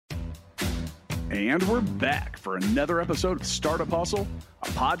And we're back for another episode of Startup Hustle, a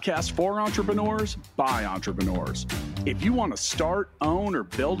podcast for entrepreneurs by entrepreneurs. If you want to start, own, or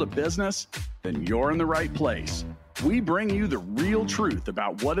build a business, then you're in the right place. We bring you the real truth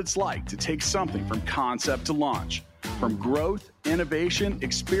about what it's like to take something from concept to launch. From growth, innovation,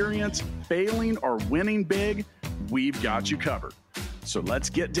 experience, failing, or winning big, we've got you covered. So let's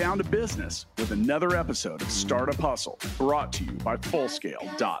get down to business with another episode of Startup Hustle, brought to you by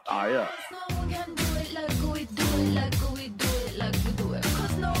Fullscale.io.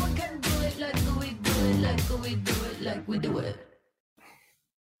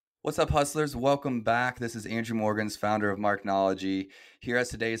 What's up, hustlers? Welcome back. This is Andrew Morgans, founder of Marknology, here as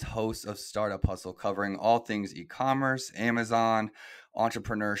today's host of Startup Hustle, covering all things e-commerce, Amazon,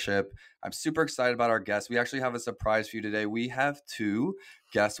 entrepreneurship. I'm super excited about our guests. We actually have a surprise for you today. We have two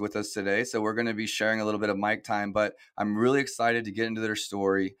guests with us today, so we're going to be sharing a little bit of mic time, but I'm really excited to get into their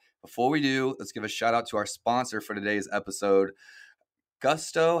story. Before we do, let's give a shout out to our sponsor for today's episode.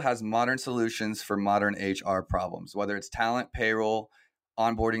 Gusto has modern solutions for modern HR problems, whether it's talent, payroll,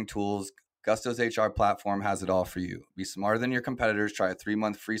 onboarding tools. Gusto's HR platform has it all for you. Be smarter than your competitors. Try a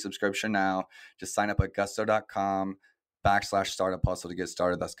 3-month free subscription now. Just sign up at gusto.com/startup hustle to get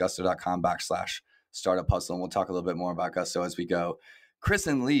started. That's gusto.com/startup hustle. And we'll talk a little bit more about Gusto as we go. Chris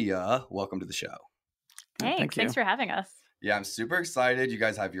and Leah, welcome to the show. Thanks for having us. Yeah, I'm super excited. You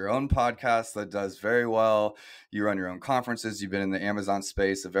guys have your own podcast that does very well. You run your own conferences. You've been in the Amazon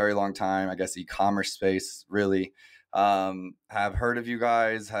space a very long time. I guess e-commerce space, really. Have heard of you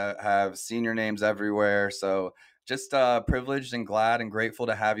guys, have seen your names everywhere. So just privileged and glad and grateful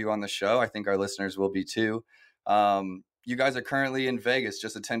to have you on the show. I think our listeners will be too. You guys are currently in Vegas,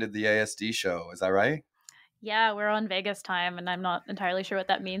 just attended the ASD show. Is that right? Yeah, we're on Vegas time, and I'm not entirely sure what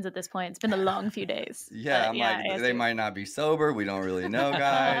that means at this point. It's been a long few days. Yeah, they might not be sober. We don't really know,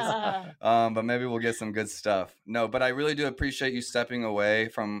 guys. But maybe we'll get some good stuff. No, but I really do appreciate you stepping away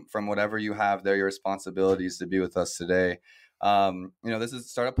from whatever you have there, your responsibilities, to be with us today. This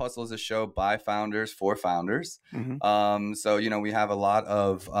is Startup Hustle is a show by founders for founders. Mm-hmm. So, we have a lot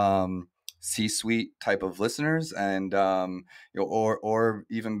of C-suite type of listeners and or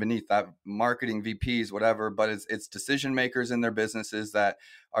even beneath that, marketing VPs, whatever, but it's decision makers in their businesses that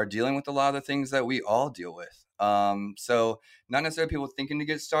are dealing with a lot of the things that we all deal with. So not necessarily people thinking to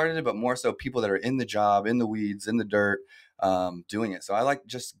get started, but more so people that are in the job, in the weeds, in the dirt, doing it. So I like,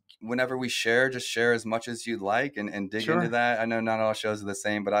 just whenever we share, just share as much as you'd like and dig into that. I know not all shows are the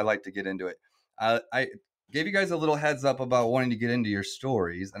same, but I like to get into it. I gave you guys a little heads up about wanting to get into your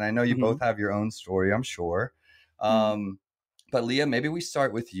stories. And I know you both have your own story, I'm sure. But Leah, maybe we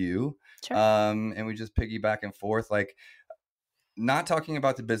start with you. Sure. And we just piggyback and forth, like not talking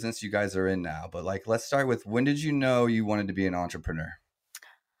about the business you guys are in now, but like, let's start with, when did you know you wanted to be an entrepreneur?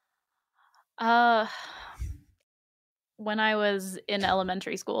 When I was in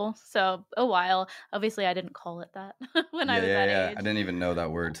elementary school, so a while. Obviously, I didn't call it that when I was that age. I didn't even know that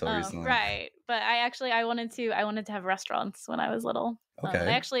word till recently. Right, but I wanted to have restaurants when I was little.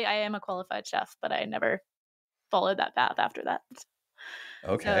 Okay. I am a qualified chef, but I never followed that path after that.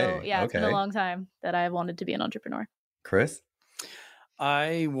 Okay. So yeah, it's been a long time that I wanted to be an entrepreneur. Chris?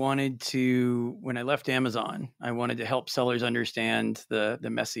 I wanted to, when I left Amazon, I wanted to help sellers understand the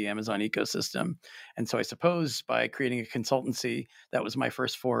messy Amazon ecosystem. And so I suppose by creating a consultancy, that was my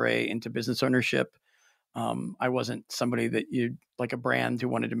first foray into business ownership. I wasn't somebody that like a brand who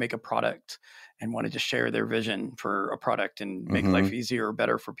wanted to make a product and wanted to share their vision for a product and make life easier or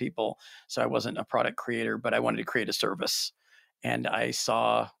better for people. So I wasn't a product creator, but I wanted to create a service. And I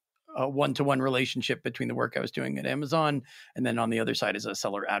saw a one-to-one relationship between the work I was doing at Amazon and then on the other side as a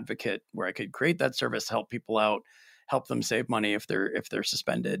seller advocate, where I could create that service, help people out, help them save money if they're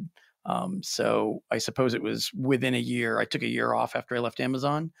suspended. So I suppose it was within a year. I took a year off after I left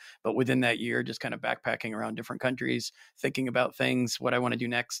Amazon, but within that year, just kind of backpacking around different countries, thinking about things, what I want to do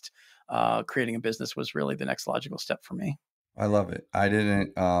next. Creating a business was really the next logical step for me. I love it. I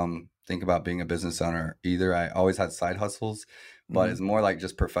didn't think about being a business owner either. I always had side hustles, but it's more like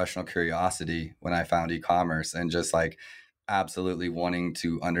just professional curiosity when I found e-commerce and just like absolutely wanting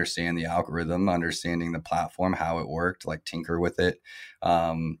to understand the algorithm, understanding the platform, how it worked, like tinker with it,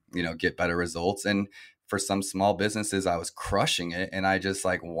 get better results. And for some small businesses, I was crushing it. And I just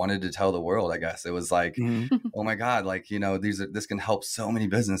like wanted to tell the world, I guess. It was like, oh my God, like, this can help so many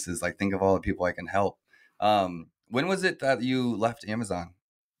businesses. Like, think of all the people I can help. When was it that you left Amazon?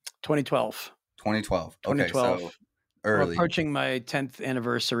 2012. 2012. Okay, so early. We're approaching my 10th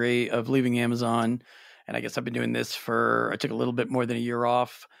anniversary of leaving Amazon. And I guess I've been doing this I took a little bit more than a year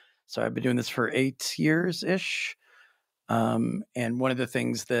off. So I've been doing this for 8 years-ish. And one of the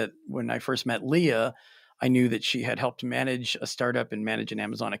things that when I first met Leah, I knew that she had helped manage a startup and manage an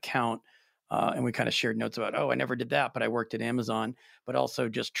Amazon account. And we kind of shared notes about, I never did that, but I worked at Amazon, but also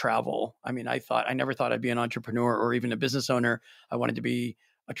just travel. I mean, I never thought I'd be an entrepreneur or even a business owner. I wanted to be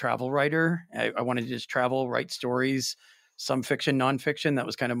a travel writer. I wanted to just travel, write stories, some fiction, nonfiction. That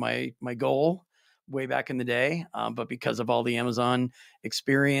was kind of my goal way back in the day. But because of all the Amazon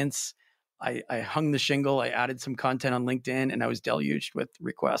experience, I hung the shingle, I added some content on LinkedIn, and I was deluged with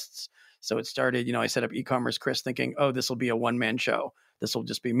requests. So it started, I set up e-commerce Chris thinking, this will be a one-man show. This will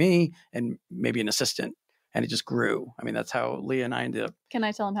just be me and maybe an assistant. And it just grew. I mean, that's how Leah and I ended up Can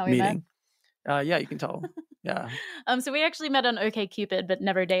I tell him how we met? Yeah, you can tell. Yeah. So we actually met on OkCupid, but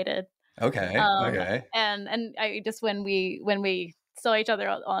never dated. Okay. Okay. And I just, when we saw each other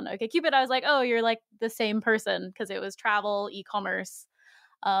on OkCupid, I was like, you're like the same person, because it was travel, e-commerce.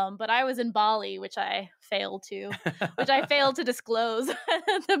 But I was in Bali, which I failed to disclose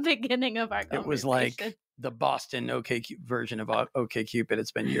at the beginning of our conversation. It was like the Boston version of OkCupid.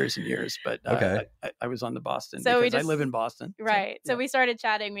 It's been years and years, but I was on the Boston because I live in Boston. Right. So we started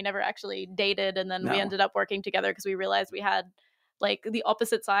chatting. We never actually dated. And then we ended up working together because we realized we had like the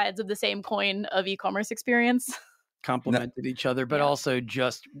opposite sides of the same coin of e-commerce experience. Complemented each other, but also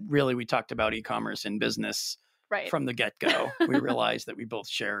just really we talked about e-commerce and business. Right. From the get-go, we realized that we both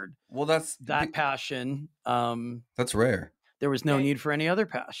shared that passion. That's rare. There was no need for any other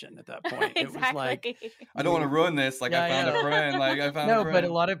passion at that point. Exactly. It was like, I don't want to ruin this. Like I found a friend. No, but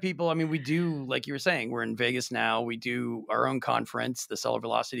a lot of people, I mean, we do, like you were saying, we're in Vegas now. We do our own conference, the Seller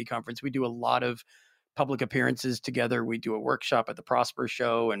Velocity Conference. We do a lot of public appearances together. We do a workshop at the Prosper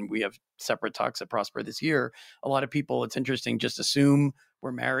Show, and we have separate talks at Prosper this year. A lot of people, it's interesting, just assume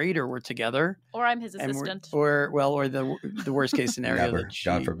we're married or we're together, or I'm his assistant, or the worst case scenario. Never,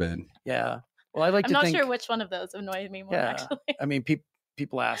 God forbid. Yeah. Well, I'm not sure which one of those annoys me more. Yeah. Actually, I mean,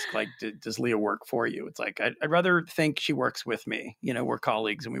 people ask like, does Leah work for you? It's like I'd rather think she works with me. We're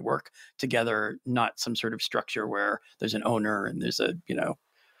colleagues and we work together, not some sort of structure where there's an owner and there's a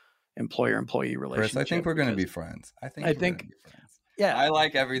employer-employee relationship. Chris, I think we're going to be friends. I think. Yeah. I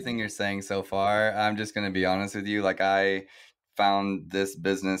like everything you're saying so far. I'm just going to be honest with you. Like I found this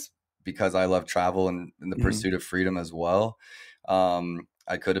business because I love travel and the pursuit of freedom as well.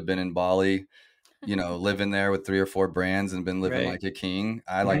 I could have been in Bali, living there with 3 or 4 brands and been living like a king.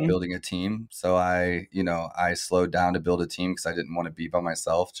 I like building a team. So I slowed down to build a team because I didn't want to be by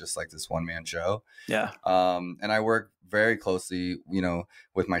myself, just like this one-man show. Yeah. And I work very closely,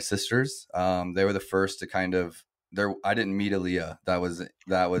 with my sisters. They were the first to kind of I didn't meet Aaliyah that was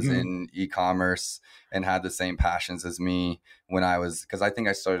in e-commerce and had the same passions as me because I think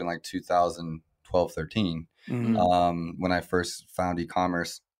I started in like 2012, 13, when I first found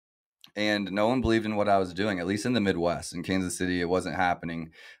e-commerce, and no one believed in what I was doing, at least in the Midwest. In Kansas City, it wasn't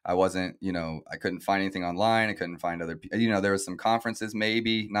happening. I wasn't, I couldn't find anything online. I couldn't find other people, there was some conferences,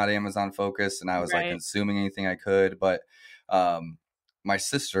 maybe not Amazon focused, and I was like consuming anything I could. But my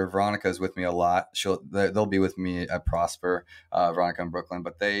sister Veronica is with me a lot. They'll be with me at Prosper, Veronica in Brooklyn,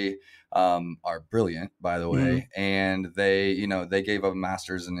 but they are brilliant, by the way. And they gave up a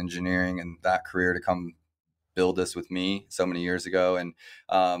master's in engineering and that career to come build this with me so many years ago. And,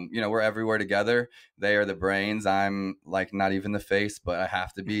 we're everywhere together. They are the brains. I'm like not even the face, but I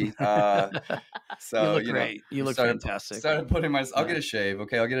have to be. So you look great. You look fantastic. Started putting I'll get a shave.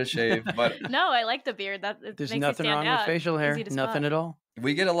 Okay. I'll get a shave, but no, I like the beard. There's nothing wrong with facial hair. Nothing at all.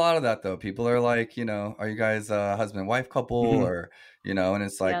 We get a lot of that though. People are like, are you guys a husband and wife couple or, and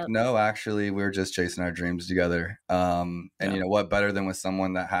it's like, no, actually we're just chasing our dreams together. And what better than with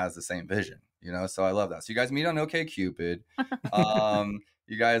someone that has the same vision, so I love that. So you guys meet on OkCupid.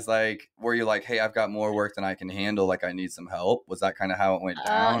 You guys were you like, hey, I've got more work than I can handle. Like I need some help. Was that kind of how it went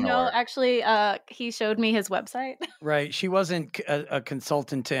down? No, actually, he showed me his website. Right. She wasn't a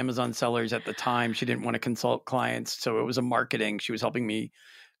consultant to Amazon sellers at the time. She didn't want to consult clients. So it was a marketing. She was helping me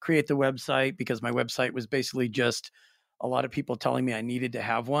create the website because my website was basically just a lot of people telling me I needed to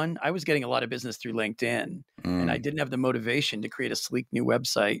have one. I was getting a lot of business through LinkedIn and I didn't have the motivation to create a sleek new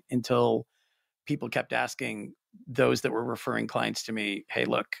website until people kept asking those that were referring clients to me, hey,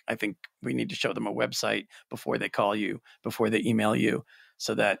 look, I think we need to show them a website before they call you, before they email you,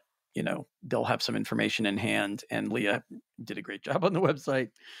 so that, they'll have some information in hand. And Leah did a great job on the website.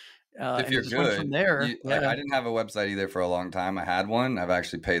 If you're good from there, I didn't have a website either for a long time. I had one. I've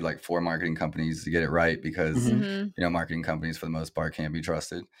actually paid like 4 marketing companies to get it right because marketing companies for the most part can't be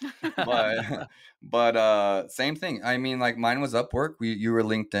trusted. But same thing. I mean, like mine was Upwork. You were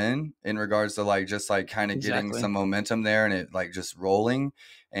LinkedIn in regards to like just like kind of getting some momentum there and it like just rolling.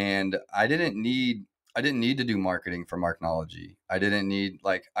 And I didn't need I didn't need to do marketing for Marknology. I didn't need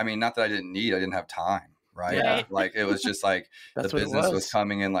not that I didn't have time, right? Yeah. Like it was just like the That's what it business was was.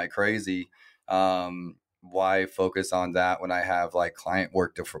 coming in like crazy. Why focus on that when I have like client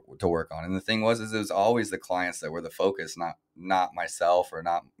work to work on? And the thing was, it was always the clients that were the focus, not myself or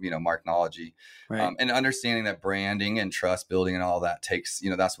not, Marknology. Right. And understanding that branding and trust building and all that takes,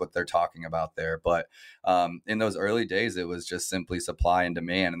 that's what they're talking about there. But in those early days, it was just simply supply and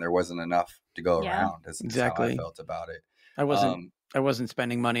demand, and there wasn't enough to go around. Is how I felt about it. I wasn't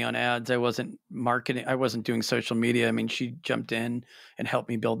spending money on ads. I wasn't marketing. I wasn't doing social media. I mean, she jumped in and helped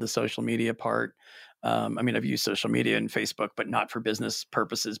me build the social media part. I've used social media and Facebook, but not for business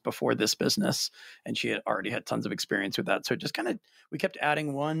purposes before this business. And she had already had tons of experience with that. So just we kept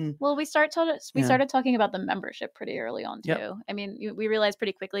adding one. Well, we started talking about the membership pretty early on too. Yep. I mean, we realized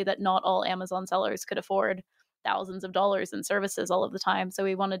pretty quickly that not all Amazon sellers could afford thousands of dollars in services all of the time. So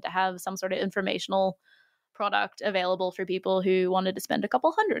we wanted to have some sort of informational product available for people who wanted to spend a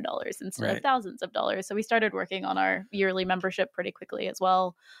couple $100s instead of thousands of dollars. So we started working on our yearly membership pretty quickly as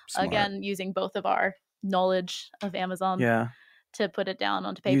well. Smart. Again, using both of our knowledge of Amazon to put it down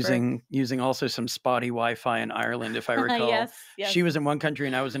onto paper. Using also some spotty Wi-Fi in Ireland, if I recall. Yes. She was in one country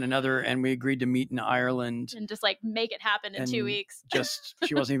and I was in another, and we agreed to meet in Ireland. And just like make it happen in 2 weeks.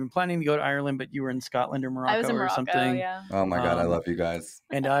 She wasn't even planning to go to Ireland, but you were in Scotland or Morocco. I was in Morocco, or something. Yeah. Oh my God, I love you guys.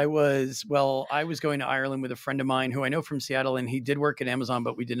 And I was going to Ireland with a friend of mine who I know from Seattle, and he did work at Amazon,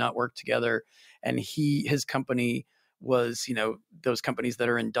 but we did not work together. And his company was, those companies that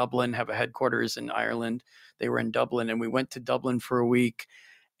are in Dublin have a headquarters in Ireland. They were in Dublin, and we went to Dublin for a week,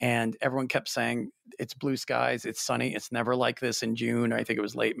 and everyone kept saying, it's blue skies, it's sunny, it's never like this in June. I think it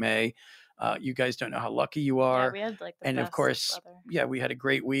was late May. You guys don't know how lucky you are. Yeah, we had like the and best of course, weather. We had a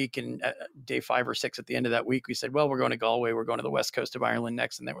great week. And day 5 or 6 at the end of that week, we said, well, we're going to Galway. We're going to the west coast of Ireland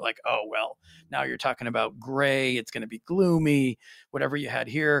next. And they were like, oh, well, now you're talking about gray. It's going to be gloomy, whatever you had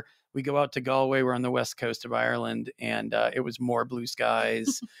here. We go out to Galway. We're on the west coast of Ireland, and it was more blue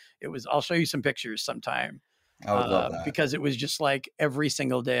skies. I'll show you some pictures sometime. I would love that. Because it was just like every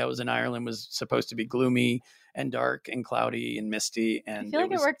single day I was in Ireland was supposed to be gloomy and dark and cloudy and misty. And I feel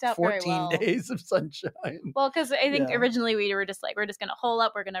like it worked out 14 very well. days of sunshine. Well, because I think originally we were just like, we're just going to hole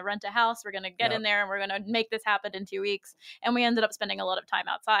up. We're going to rent a house. We're going to get in there and we're going to make this happen in 2 weeks. And we ended up spending a lot of time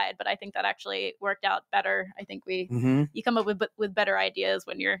outside. But I think that actually worked out better. I think you come up with better ideas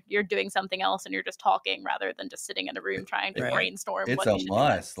when you're doing something else and you're just talking rather than just sitting in a room trying to brainstorm. It's a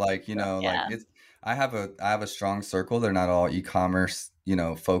must. Like, I have a strong circle. They're not all e-commerce,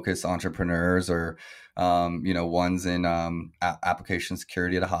 focused entrepreneurs or, one's in application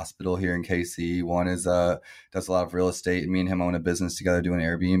security at a hospital here in KC. One is does a lot of real estate, and me and him own a business together doing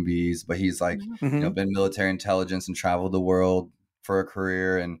Airbnbs. But he's like, been military intelligence and traveled the world for a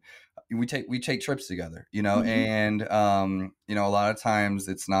career, and we take trips together, and a lot of times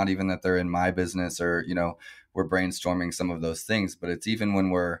it's not even that they're in my business or we're brainstorming some of those things, but it's even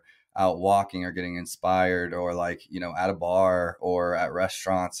when we're out walking or getting inspired or at a bar or at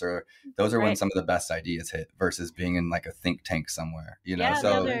restaurants, or those are when some of the best ideas hit versus being in like a think tank somewhere,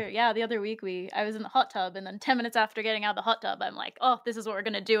 the other week I was in the hot tub, and then 10 minutes after getting out of the hot tub, I'm like, oh, this is what we're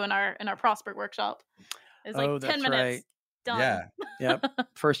going to do in our Prosper workshop. It's like 10 minutes. Right. Done. Yeah. Yep.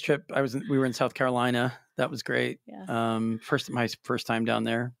 First trip we were in South Carolina. That was great. Yeah. My first time down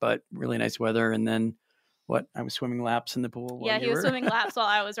there, but really nice weather. And then I was swimming laps in the pool. Yeah, he was swimming laps while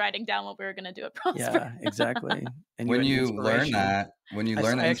I was writing down what we were going to do at Prosper. Yeah, exactly. And when you learn that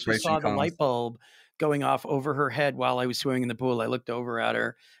inspiration saw comes. The light bulb going off over her head while I was swimming in the pool. I looked over at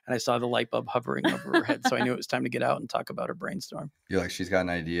her and I saw the light bulb hovering over her head. So I knew it was time to get out and talk about her brainstorm. You're like, she's got an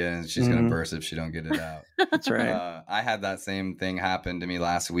idea and she's going to burst if she don't get it out. That's right. I had that same thing happen to me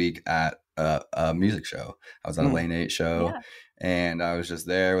last week at a music show. I was at a Lane 8 show. Yeah. And I was just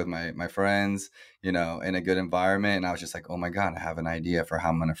there with my friends, in a good environment. And I was just like, oh my God, I have an idea for how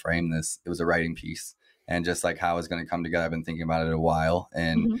I'm going to frame this. It was a writing piece, and just like how it's going to come together. I've been thinking about it a while.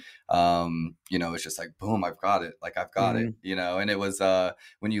 And, it's just like, boom, I've got it. Like, I've got it, and it was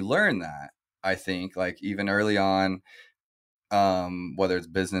when you learn that, I think like even early on, whether it's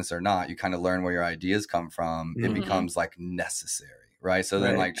business or not, you kind of learn where your ideas come from. It becomes like necessary. Right. So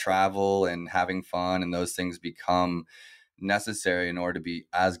then like travel and having fun and those things become necessary in order to be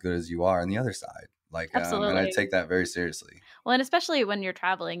as good as you are on the other side. And I take that very seriously. Well, and especially when you're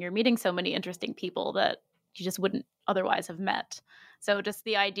traveling, you're meeting so many interesting people that you just wouldn't otherwise have met. So just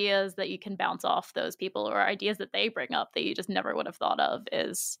the ideas that you can bounce off those people or ideas that they bring up that you just never would have thought of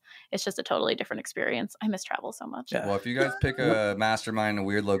it's just a totally different experience. I miss travel so much. Well, if you guys pick a mastermind in a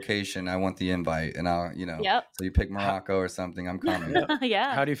weird location, I want the invite, and I'll, Yep. so you pick Morocco or something, I'm coming.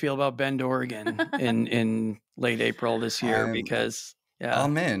 Yeah. How do you feel about Bend, Oregon in late April this year? Because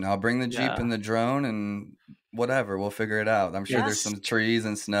I'm in. I'll bring the Jeep and the drone and whatever. We'll figure it out. I'm sure there's some trees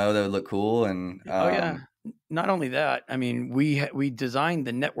and snow that would look cool. And not only that, I mean, we designed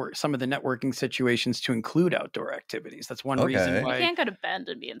the network, some of the networking situations to include outdoor activities. That's one reason why you can't go to Bend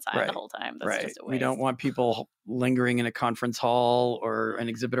and be inside the whole time. That's just a waste. We don't want people lingering in a conference hall or an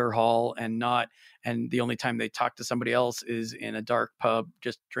exhibitor hall and the only time they talk to somebody else is in a dark pub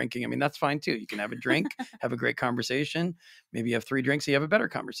just drinking. I mean, that's fine too. You can have a drink, have a great conversation. Maybe you have 3 drinks, so you have a better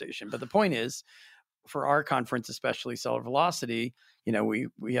conversation. But the point is, for our conference, especially Seller Velocity,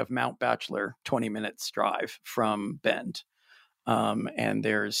 we have Mount Bachelor, 20 minutes drive from Bend. And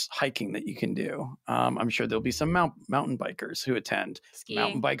there's hiking that you can do. I'm sure there'll be some mountain bikers who attend. Skiing.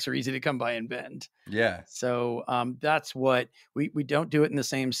 Mountain bikes are easy to come by in Bend. Yeah. So that's what we don't do it in the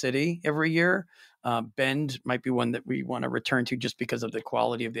same city every year. Bend might be one that we want to return to just because of the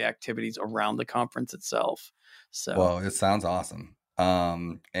quality of the activities around the conference itself. So, well, it sounds awesome.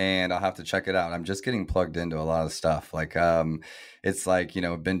 And I'll have to check it out. I'm just getting plugged into a lot of stuff. Like, it's like,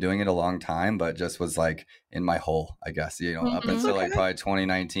 I've been doing it a long time, but just was like in my hole, I guess, up until like probably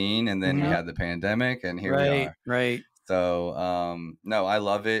 2019. And then we had the pandemic and here we are. Right. So, no, I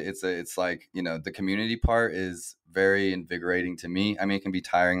love it. It's like, the community part is very invigorating to me. I mean, it can be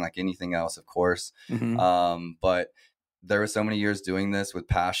tiring like anything else, of course. But there were so many years doing this with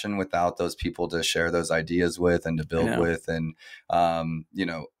passion without those people to share those ideas with and to build with. And,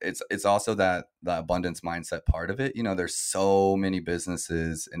 it's also the abundance mindset part of it. There's so many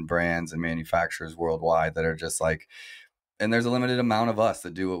businesses and brands and manufacturers worldwide that are just like, and there's a limited amount of us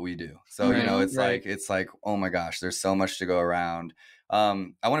that do what we do. So, it's like, oh my gosh, there's so much to go around. I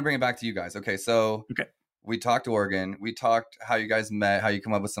want to bring it back to you guys. Okay. So we talked Oregon, we talked how you guys met, how you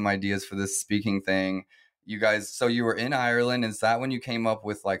come up with some ideas for this speaking thing. You guys, so you were in Ireland. Is that when you came up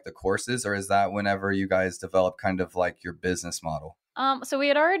with like the courses, or is that whenever you guys developed kind of like your business model? So we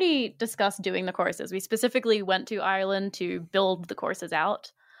had already discussed doing the courses. We specifically went to Ireland to build the courses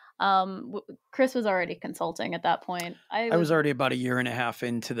out. Chris was already consulting at that point. I was already about 1.5 years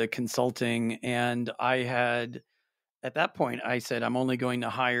into the consulting, and at that point, I said, I'm only going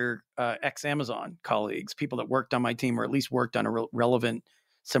to hire ex-Amazon colleagues, people that worked on my team or at least worked on a relevant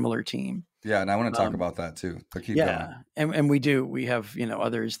similar team. Yeah, and I want to talk about that too. But keep going. And we do. We have,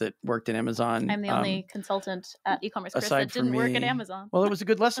 others that worked at Amazon. I'm the only consultant at e-commerce Chris that didn't work at Amazon. Well, it was a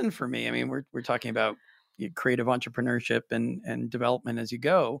good lesson for me. I mean, we're talking about creative entrepreneurship and development as you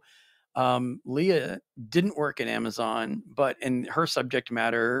go. Leah didn't work at Amazon, but in her subject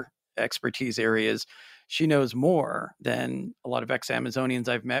matter expertise areas, she knows more than a lot of ex-Amazonians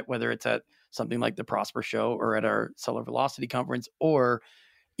I've met, whether it's at something like the Prosper Show or at our Seller Velocity conference, or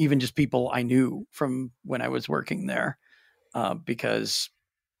even just people I knew from when I was working there, because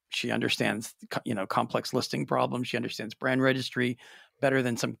she understands, complex listing problems. She understands brand registry better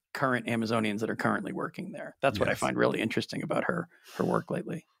than some current Amazonians that are currently working there. That's what I find really interesting about her work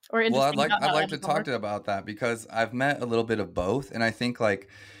lately. Well, I'd like to talk to you about that, because I've met a little bit of both. And I think like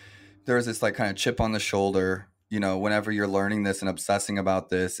there's this like kind of chip on the shoulder, whenever you're learning this and obsessing about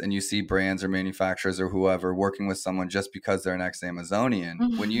this, and you see brands or manufacturers or whoever working with someone just because they're an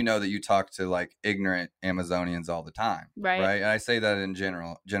ex-Amazonian, when you know that you talk to like ignorant Amazonians all the time. Right. And I say that in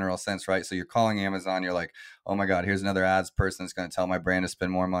general sense, right? So you're calling Amazon, you're like, oh my God, here's another ads person that's going to tell my brand to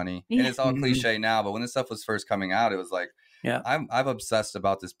spend more money. And it's all cliche now, but when this stuff was first coming out, it was like, I've obsessed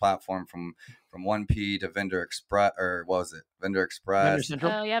about this platform from 1P to Vendor Express, or what was it? Vendor Express.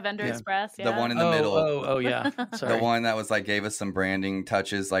 Vendor Express. Yeah. The one in the middle. Oh, yeah. Sorry. The one that was like gave us some branding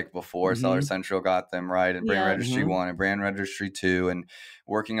touches like before Seller Central got them right, and Brand Registry 1 and Brand Registry 2, and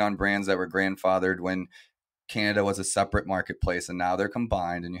working on brands that were grandfathered when Canada was a separate marketplace, and now they're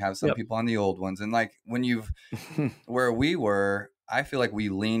combined, and you have some people on the old ones. And like when where we were, I feel like we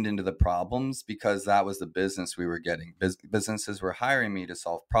leaned into the problems because that was the business we were getting. Businesses were hiring me to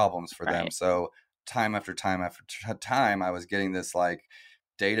solve problems for them. So time after time after time, I was getting this like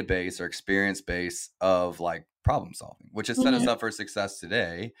database or experience base of like problem solving, which has set us up for success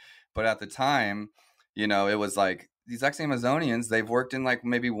today. But at the time, it was like these ex-Amazonians, they've worked in like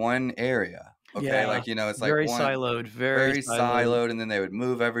maybe one area. Okay. Like, it's like very siloed, very siloed. And then they would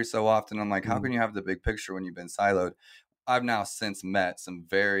move every so often. I'm like, how can you have the big picture when you've been siloed? I've now since met some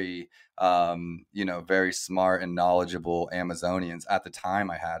very, very smart and knowledgeable Amazonians. At the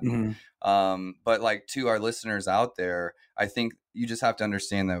time I hadn't. But like, to our listeners out there, I think you just have to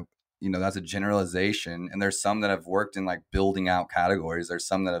understand that, that's a generalization. And there's some that have worked in like building out categories. There's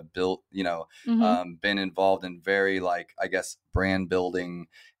some that have built, been involved in very, like, I guess, brand building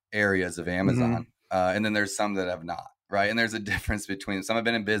areas of Amazon. And then there's some that have not. Right. And there's a difference between some have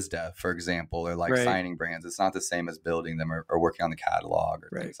been in biz dev, for example, or like signing brands. It's not the same as building them or working on the catalog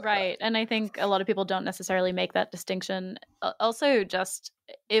or things like that. And I think a lot of people don't necessarily make that distinction. Also, just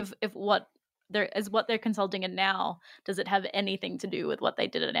if what they're consulting in now, does it have anything to do with what they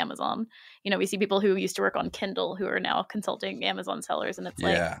did at Amazon? We see people who used to work on Kindle who are now consulting Amazon sellers, and it's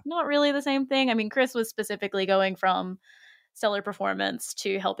like not really the same thing. I mean, Chris was specifically going from seller performance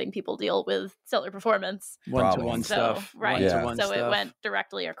to helping people deal with seller performance, one-to-one stuff, so it went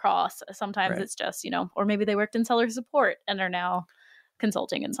directly across. Sometimes it's just, or maybe they worked in seller support and are now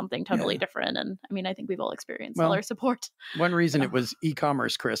consulting in something totally different. And I mean, I think we've all experienced seller support. One reason it was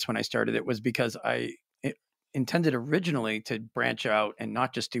e-commerce, Chris, when I started it, was because I intended originally to branch out and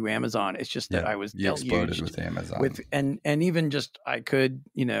not just do Amazon. It's just that I was exploded with Amazon and even just I could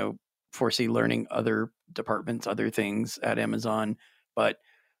foresee learning other departments, other things at Amazon, but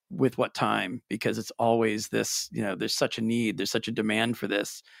with what time? Because it's always this, there's such a need, there's such a demand for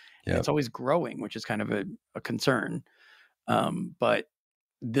this. It's always growing, which is kind of a concern. But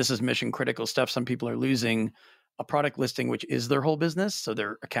this is mission critical stuff. Some people are losing a product listing, which is their whole business. So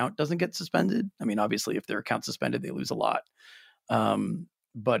their account doesn't get suspended. I mean, obviously if their account's suspended, they lose a lot.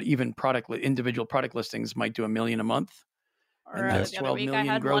 But even individual product listings might do $1 million a month. Or the other week I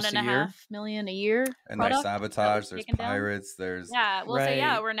had $1.5 million a year. And there's sabotage, there's pirates, there's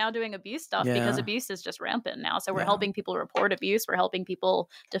we're now doing abuse stuff because abuse is just rampant now. So we're helping people report abuse. We're helping people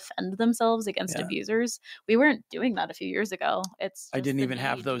defend themselves against abusers. We weren't doing that a few years ago. I didn't even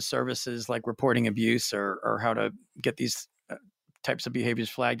have those services like reporting abuse or how to get these types of behaviors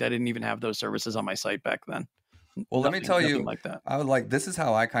flagged. I didn't even have those services on my site back then. Well, let me tell you, like that. This is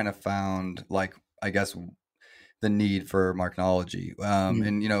how I kind of found, like, I guess, the need for Marknology.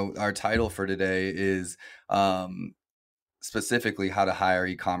 And, our title for today is specifically how to hire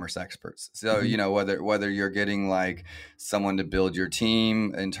e-commerce experts. So, whether you're getting like someone to build your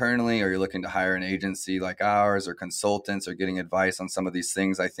team internally, or you're looking to hire an agency like ours, or consultants, or getting advice on some of these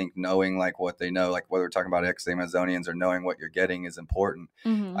things, I think knowing like what they know, like whether we're talking about ex-Amazonians or knowing what you're getting is important.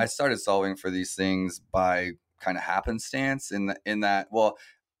 I started solving for these things by kind of happenstance in that,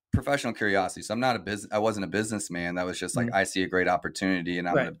 professional curiosity. So I wasn't a businessman. That was just like, I see a great opportunity and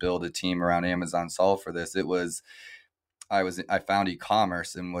I'm going to build a team around Amazon, solve for this. I found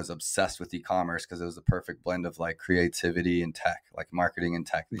e-commerce and was obsessed with e-commerce because it was a perfect blend of like creativity and tech, like marketing and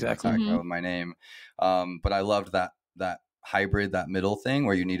tech. Exactly. My name. But I loved that hybrid, that middle thing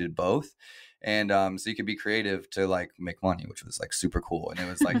where you needed both. And so you could be creative to like make money, which was like super cool. And it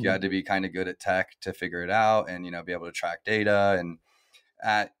was like, you had to be kind of good at tech to figure it out and, be able to track data. And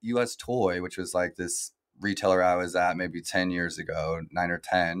at US Toy, which was like this retailer I was at maybe 10 years ago, 9 or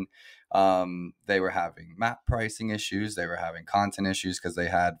 10, they were having map pricing issues. They were having content issues because they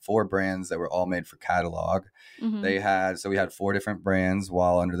had 4 brands that were all made for catalog. We had 4 different brands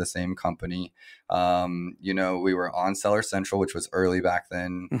while under the same company. We were on Seller Central, which was early back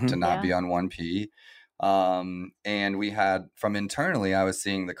then to not be on 1P. And we had from internally, I was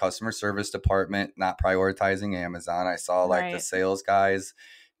seeing the customer service department not prioritizing Amazon. I saw like the sales guys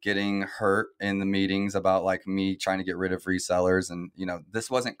getting hurt in the meetings about like me trying to get rid of resellers. And, this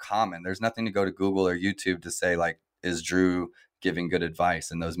wasn't common. There's nothing to go to Google or YouTube to say like, is Drew giving good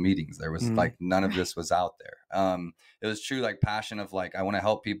advice in those meetings? There was like, none of this was out there. It was true, like passion of like, I want to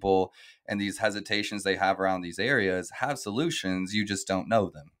help people, and these hesitations they have around these areas have solutions. You just don't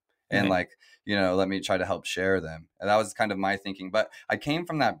know them. And like, let me try to help share them. And that was kind of my thinking. But I came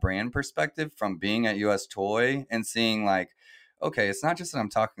from that brand perspective from being at US Toy and seeing like, okay, it's not just that I'm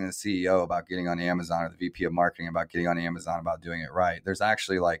talking to the CEO about getting on Amazon or the VP of marketing about getting on Amazon, about doing it right. There's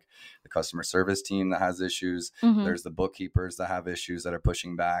actually like the customer service team that has issues. There's the bookkeepers that have issues that are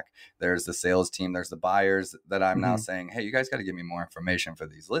pushing back. There's the sales team. There's the buyers that I'm now saying, hey, you guys got to give me more information for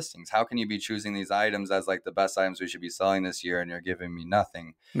these listings. How can you be choosing these items as like the best items we should be selling this year and you're giving me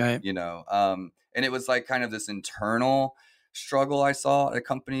nothing? Right. And it was like kind of this internal struggle I saw at a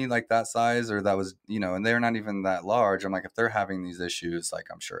company like that size, or that was, and they're not even that large. I'm like, if they're having these issues, like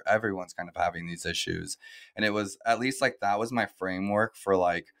I'm sure everyone's kind of having these issues. And it was at least like, that was my framework for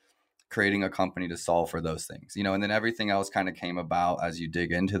like creating a company to solve for those things, and then everything else kind of came about as you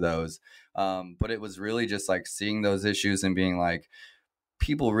dig into those. But it was really just like seeing those issues and being like,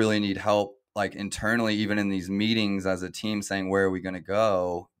 people really need help like internally, even in these meetings as a team, saying, where are we going to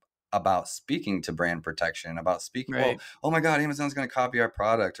go, about speaking to brand protection, about speaking, Right. well, oh my God, Amazon's going to copy our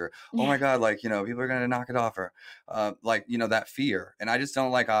product, or, oh my God, like, people are going to knock it off, or like, that fear. And I just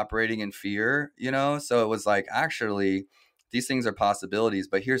don't like operating in fear, So it was like, actually, these things are possibilities,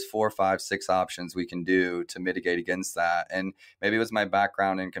 but here's 4, 5, 6 options we can do to mitigate against that. And maybe it was my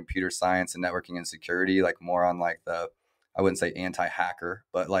background in computer science and networking and security, like more on like I wouldn't say anti-hacker,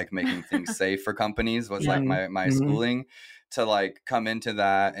 but like making things safe for companies was like my schooling, to like come into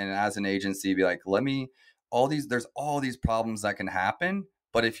that. And as an agency, be like, there's all these problems that can happen,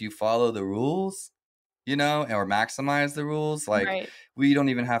 but if you follow the rules, or maximize the rules, like we don't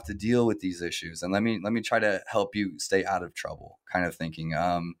even have to deal with these issues. And let me try to help you stay out of trouble, kind of thinking.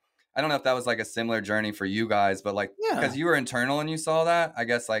 I don't know if that was like a similar journey for you guys, but like, because you were internal and you saw that, I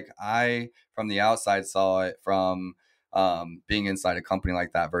guess like I, from the outside, saw it from being inside a company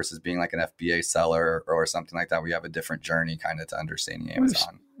like that versus being like an FBA seller or something like that, where you have a different journey kind of to understanding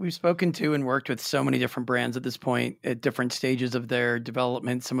Amazon. We've spoken to and worked with so many different brands at this point at different stages of their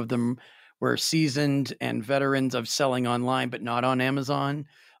development. Some of them were seasoned and veterans of selling online, but not on Amazon.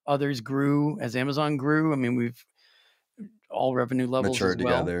 Others grew as Amazon grew. I mean, we've all revenue levels matured as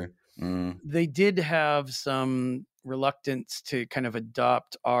well. Together. They did have some reluctance to kind of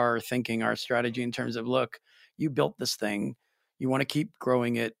adopt our thinking, our strategy in terms of, look, you built this thing. You want to keep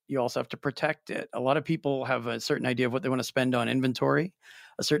growing it. You also have to protect it. A lot of people have a certain idea of what they want to spend on inventory,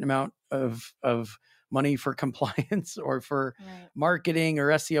 a certain amount of money for compliance or for marketing or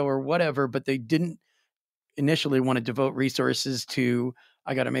SEO or whatever, but they didn't initially want to devote resources to,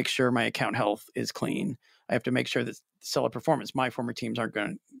 I got to make sure my account health is clean. I have to make sure that seller performance, my former teams aren't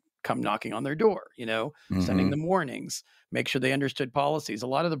going to come knocking on their door, sending them warnings, make sure they understood policies. A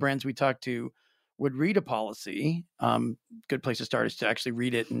lot of the brands we talked to would read a policy. Good place to start is to actually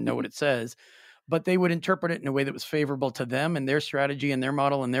read it and know what it says, but they would interpret it in a way that was favorable to them and their strategy and their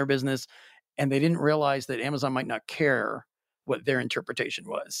model and their business. And they didn't realize that Amazon might not care what their interpretation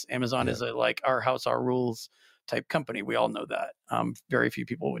was. Amazon is a like our house, our rules type company. We all know that. Very few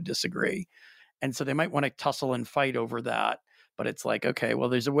people would disagree. And so they might want to tussle and fight over that. But it's like, okay, well,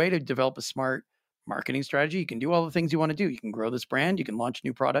 there's a way to develop a smart marketing strategy. You can do all the things you want to do. You can grow this brand. You can launch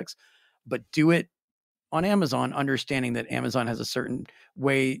new products, but do it on Amazon, understanding that Amazon has a certain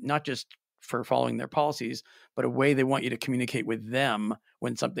way, not just for following their policies, but a way they want you to communicate with them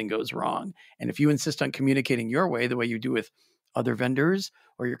when something goes wrong. And if you insist on communicating your way, the way you do with other vendors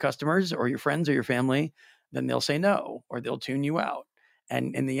or your customers or your friends or your family, then they'll say no, or they'll tune you out.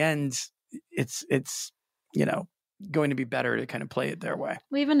 And in the end, it's going to be better to kind of play it their way.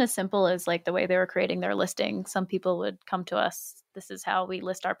 Well, even as simple as like the way they were creating their listing, some people would come to us, this is how we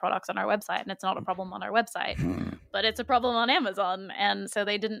list our products on our website, and it's not a problem on our website, but it's a problem on Amazon. And so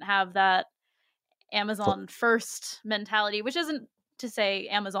they didn't have that Amazon first mentality, which isn't to say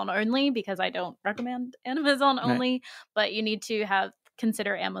Amazon only, because I don't recommend Amazon only, but you need to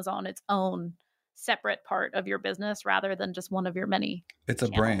consider Amazon its own separate part of your business rather than just one of your many It's a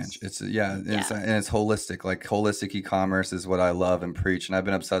channels. branch. It's holistic. Like holistic e-commerce is what I love and preach. And I've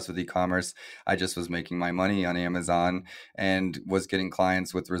been obsessed with e-commerce. I just was making my money on Amazon and was getting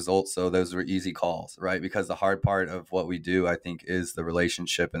clients with results. So those were easy calls, right? Because the hard part of what we do, I think, is the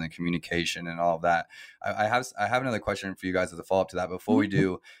relationship and the communication and all of that. I have another question for you guys as a follow-up to that. Before we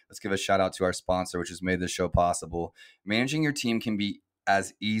do, let's give a shout out to our sponsor, which has made this show possible. Managing your team can be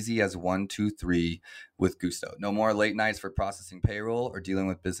as easy as 1, 2, 3 with Gusto. No more late nights for processing payroll or dealing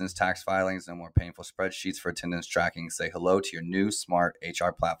with business tax filings. No more painful spreadsheets for attendance tracking. Say hello to your new smart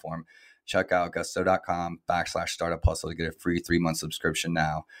HR platform. Check out gusto.com/startup hustle to get a free 3-month subscription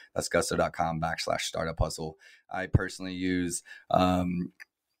now. That's gusto.com/startup hustle. I personally use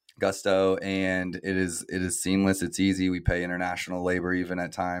Gusto, and it is seamless. It's easy. We pay international labor even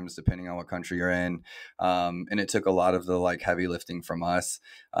at times, depending on what country you're in. And it took a lot of the like heavy lifting from us.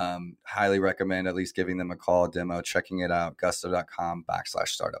 Highly recommend at least giving them a call, demo, checking it out.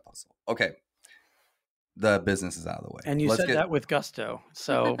 Gusto.com/startup hustle. Okay. The business is out of the way. And you said that with Gusto.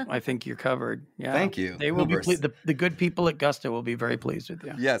 So I think you're covered. Yeah. Thank you. They will be the good people at Gusto will be very pleased with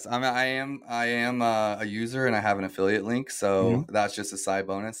you. Yes. I am a user and I have an affiliate link. So that's just a side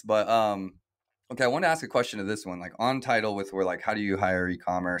bonus. But okay, I want to ask a question to this one. Like on title with where like, how do you hire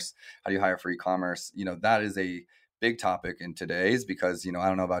e-commerce? How do you hire for e-commerce? That is a big topic in today's, because, I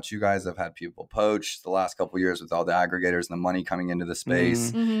don't know about you guys. I've had people poach the last couple of years with all the aggregators and the money coming into the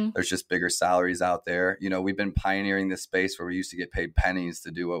space. There's just bigger salaries out there. We've been pioneering this space where we used to get paid pennies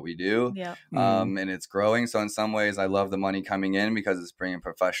to do what we do. Yeah. And it's growing. So in some ways I love the money coming in because it's bringing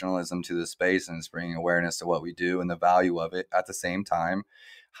professionalism to the space and it's bringing awareness to what we do and the value of it. At the same time,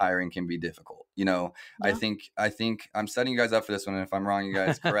 hiring can be difficult. You know, Yeah. I think I'm setting you guys up for this one. And if I'm wrong, you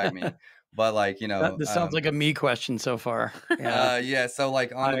guys correct me. But like, you know, This sounds like a me question so far. Yeah. yeah. So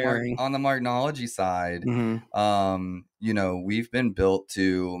like on Hiring. the Marknology side, Mhm. you know, we've been built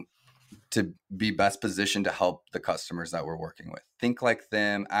to be best positioned to help the customers that we're working with. Think like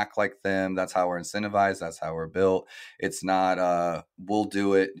them, act like them. That's how we're incentivized. That's how we're built. It's not we'll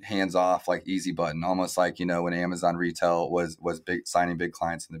do it hands off, like easy button. Almost like, you know, when Amazon retail was big, signing big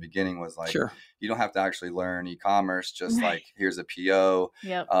clients in the beginning was like, Sure. you don't have to actually learn e-commerce, just Right. like here's a PO,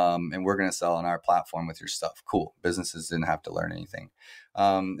 Yep. and we're going to sell on our platform with your stuff. Cool. Businesses didn't have to learn anything.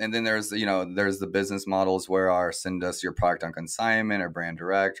 And then there's the business models where our send us your product on consignment or brand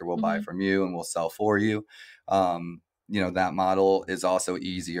direct, or we'll buy from you and we'll sell for you. You know, that model is also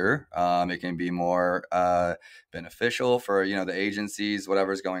easier. It can be more beneficial for, you know, the agencies,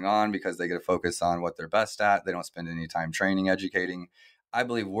 whatever's going on, because they get to focus on what they're best at. They don't spend any time training, educating. I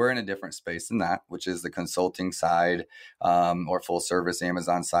believe we're in a different space than that, which is the consulting side, or full service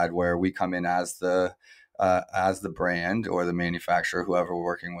Amazon side, where we come in as the brand or the manufacturer, whoever we're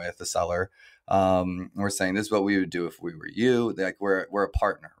working with, the seller. We're saying this is what we would do if we were you. Like we're a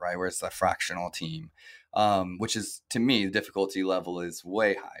partner, right? We're a fractional team, which is, to me, the difficulty level is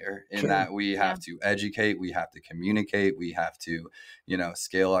way higher in that we have to educate, we have to communicate, we have to, you know,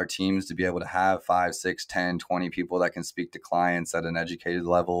 scale our teams to be able to have 5, 6, 10, 20 people that can speak to clients at an educated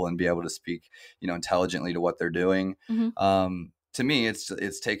level and be able to speak, you know, intelligently to what they're doing. To me,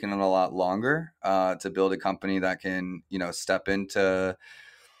 it's taken a lot longer to build a company that can, you know, step into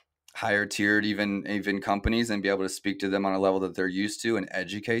higher tiered even companies and be able to speak to them on a level that they're used to and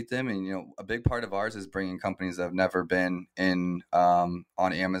educate them. And, you know, a big part of ours is bringing companies that have never been in on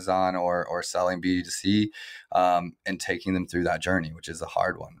Amazon or selling B2C, and taking them through that journey, which is a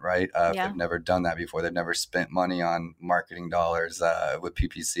hard one, right? If they've never done that before, they've never spent money on marketing dollars with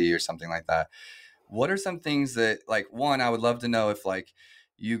PPC or something like that. What are some things that, like, one, I would love to know if like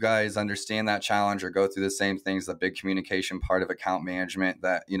you guys understand that challenge or go through the same things, the big communication part of account management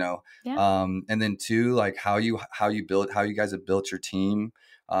that, you know, and then two, like how you guys have built your team,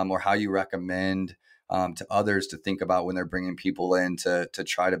 or how you recommend to others to think about when they're bringing people in to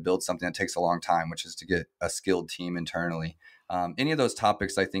try to build something that takes a long time, which is to get a skilled team internally. Any of those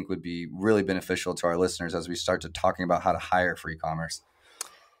topics I think would be really beneficial to our listeners as we start to talking about how to hire for e-commerce.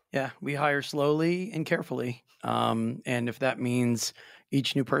 Yeah, we hire slowly and carefully. And if that means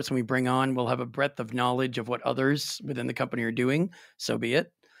each new person we bring on will have a breadth of knowledge of what others within the company are doing, so be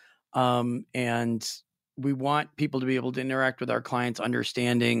it. And we want people to be able to interact with our clients,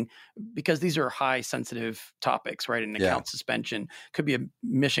 understanding, because these are high sensitive topics, right? An account suspension could be a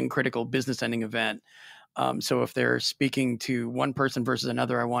mission critical business ending event. So if they're speaking to one person versus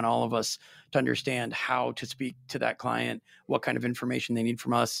another, I want all of us to understand how to speak to that client, what kind of information they need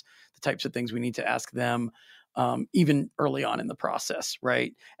from us, the types of things we need to ask them, even early on in the process,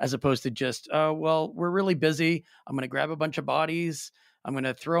 right? As opposed to just, well, we're really busy. I'm going to grab a bunch of bodies. I'm going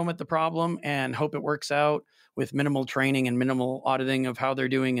to throw them at the problem and hope it works out with minimal training and minimal auditing of how they're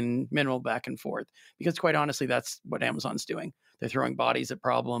doing and minimal back and forth. Because quite honestly, that's what Amazon's doing. They're throwing bodies at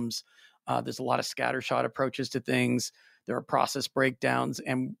problems. There's a lot of scattershot approaches to things. There are process breakdowns.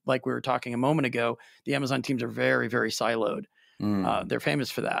 And like we were talking a moment ago, the Amazon teams are very, very siloed. They're famous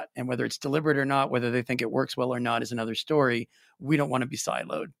for that. And whether it's deliberate or not, whether they think it works well or not is another story. We don't want to be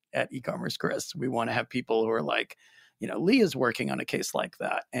siloed at e-commerce, Chris. We want to have people who are like, you know, Leah's working on a case like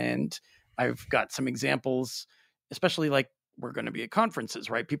that. And I've got some examples, especially like we're going to be at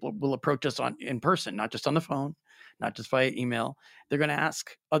conferences, right? People will approach us in person, not just on the phone, not just via email. They're going to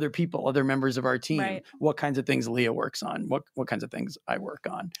ask other people, other members of our team, what kinds of things Leah works on, what kinds of things I work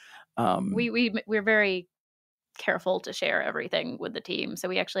on. We're very careful to share everything with the team. So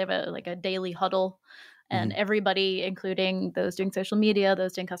we actually have a daily huddle, and everybody, including those doing social media,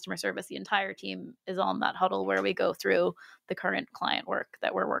 those doing customer service, the entire team is on that huddle where we go through the current client work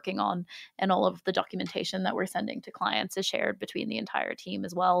that we're working on, and all of the documentation that we're sending to clients is shared between the entire team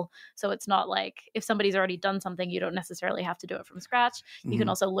as well. So it's not like if somebody's already done something, you don't necessarily have to do it from scratch. You can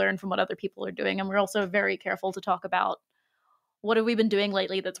also learn from what other people are doing. And we're also very careful to talk about what have we been doing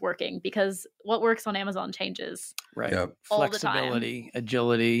lately that's working, because what works on Amazon changes. Right. All Flexibility, the time.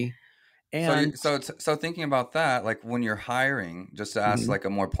 Agility. And so thinking about that, like when you're hiring, just to ask like a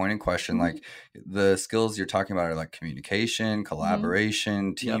more pointed question, like the skills you're talking about are like communication,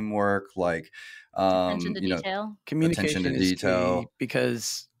 collaboration, teamwork, like attention to detail. Communication attention to is detail. key,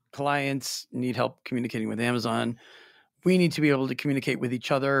 because clients need help communicating with Amazon. We need to be able to communicate with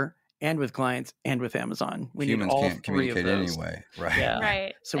each other and with clients and with Amazon. We Humans need all can't three of communicate those. anyway, right? Yeah.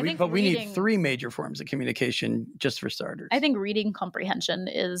 Right. So I we think need reading- 3 major forms of communication just for starters. I think reading comprehension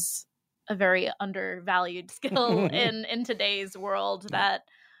is a very undervalued skill in today's world. That,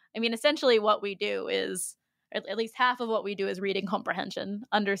 I mean, essentially what we do is, at least half of what we do is reading comprehension,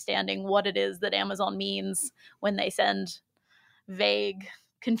 understanding what it is that Amazon means when they send vague,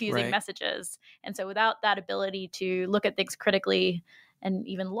 confusing Right. messages. And so without that ability to look at things critically and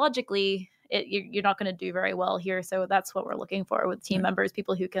even logically, you're not going to do very well here. So that's what we're looking for with team members,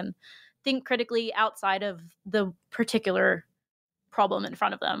 people who can think critically outside of the particular problem in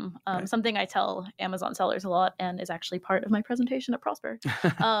front of them. Something I tell Amazon sellers a lot, and is actually part of my presentation at Prosper,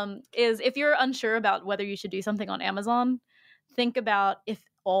 is if you're unsure about whether you should do something on Amazon, think about, if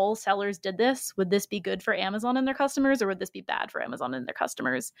all sellers did this, would this be good for Amazon and their customers, or would this be bad for Amazon and their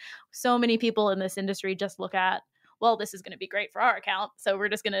customers? So many people in this industry just look at, well, this is going to be great for our account, so we're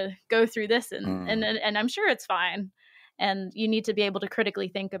just going to go through this and I'm sure it's fine. And you need to be able to critically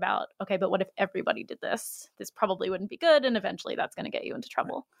think about, okay, but what if everybody did this? This probably wouldn't be good, and eventually that's going to get you into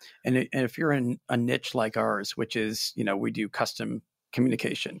trouble. And if you're in a niche like ours, which is, we do custom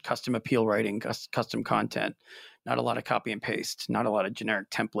communication, custom appeal writing, custom content, not a lot of copy and paste, not a lot of generic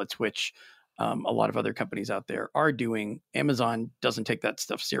templates, which a lot of other companies out there are doing. Amazon doesn't take that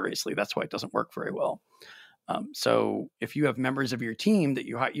stuff seriously. That's why it doesn't work very well. So if you have members of your team that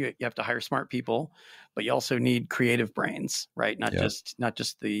you have to hire smart people, but you also need creative brains, right? Not just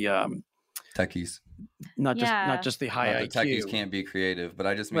the techies. Not just the high IQ. The techies can't be creative, but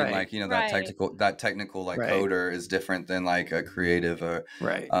I just mean that technical coder is different than like a creative or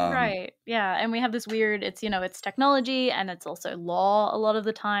right. Yeah. And we have this weird, it's technology, and it's also law a lot of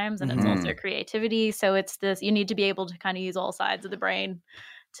the times, and it's also creativity. So it's this, you need to be able to kind of use all sides of the brain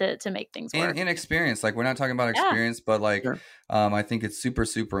to make things work. And experience. Like, we're not talking about experience, but like, I think it's super,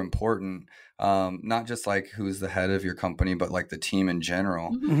 super important. Not just like who's the head of your company, but like the team in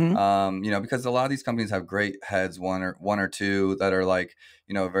general. Because a lot of these companies have great heads, one or two that are like,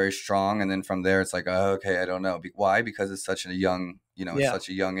 very strong. And then from there, it's like, oh, okay, I don't know. Why? Because it's such a young, it's such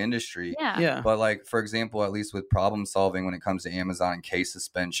a young industry. Yeah. But like, for example, at least with problem solving, when it comes to Amazon and case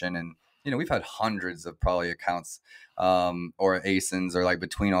suspension, and we've had hundreds of probably accounts or ASINs, or like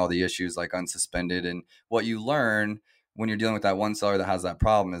between all the issues, like unsuspended. And what you learn when you're dealing with that one seller that has that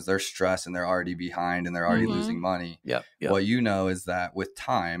problem is they're stressed and they're already behind and they're already losing money. Yep. What is that with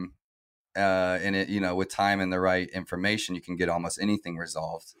time with time and the right information, you can get almost anything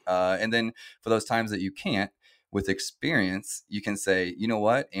resolved. And then for those times that you can't, with experience, you can say, you know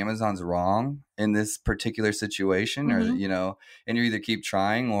what, Amazon's wrong in this particular situation, or, and you either keep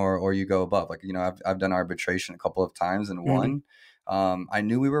trying or you go above. Like, I've done arbitration a couple of times and won. I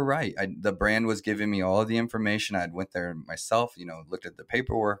knew we were right. The brand was giving me all of the information. I went there myself, looked at the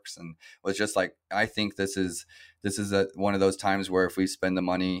paperwork, and was just like, I think this is one of those times where if we spend the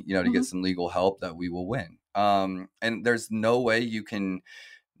money, to get some legal help, that we will win. And there's no way you can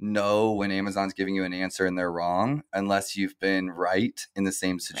know when Amazon's giving you an answer and they're wrong unless you've been right in the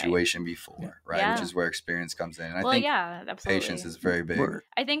same situation before, right? Yeah. Which is where experience comes in. And I think absolutely. patience is very big.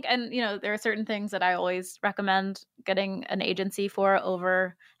 I think, and there are certain things that I always recommend getting an agency for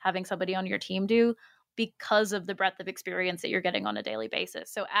over having somebody on your team do, because of the breadth of experience that you're getting on a daily basis.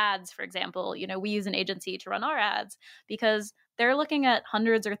 So ads, for example, we use an agency to run our ads because they're looking at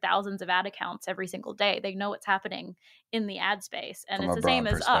hundreds or thousands of ad accounts every single day. They know what's happening in the ad space. And it's the same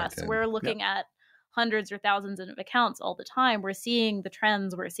as us. We're looking at hundreds or thousands of accounts all the time. We're seeing the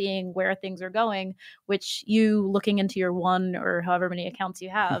trends. We're seeing where things are going, which you, looking into your one or however many accounts you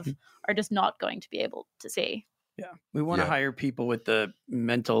have, are just not going to be able to see. Yeah. We want to hire people with the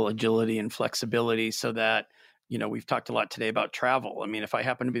mental agility and flexibility so that, we've talked a lot today about travel. I mean, if I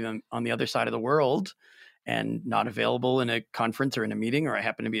happen to be on the other side of the world and not available in a conference or in a meeting, or I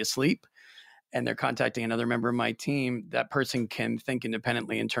happen to be asleep and they're contacting another member of my team, that person can think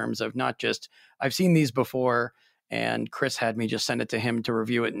independently in terms of not just, I've seen these before and Chris had me just send it to him to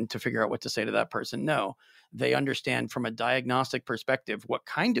review it and to figure out what to say to that person. No, they understand from a diagnostic perspective what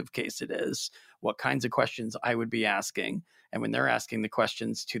kind of case it is, what kinds of questions I would be asking. And when they're asking the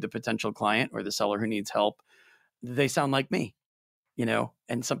questions to the potential client or the seller who needs help, they sound like me,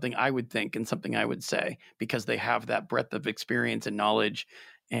 and something I would think and something I would say, because they have that breadth of experience and knowledge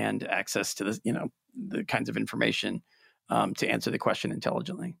and access to the kinds of information to answer the question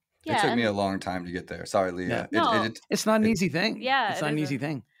intelligently. Yeah, it took me a long time to get there. Sorry, Leah. Yeah. It's not an easy thing. Yeah, it's not an easy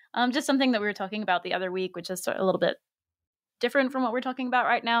thing. Just something that we were talking about the other week, which is a little bit different from what we're talking about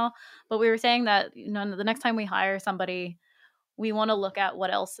right now. But we were saying that, the next time we hire somebody, we want to look at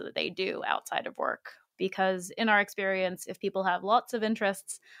what else they do outside of work, because in our experience, if people have lots of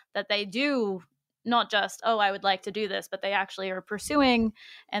interests that they do, not just, oh, I would like to do this, but they actually are pursuing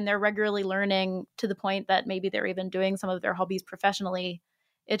and they're regularly learning to the point that maybe they're even doing some of their hobbies professionally,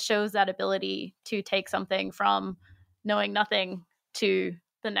 it shows that ability to take something from knowing nothing to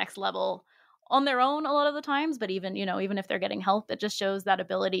the next level on their own a lot of the times. But even, you know, even if they're getting help, it just shows that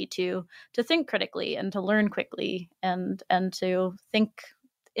ability to think critically and to learn quickly and to think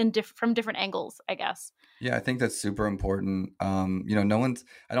from different angles, I guess. Yeah, I think that's super important. You know, no one's,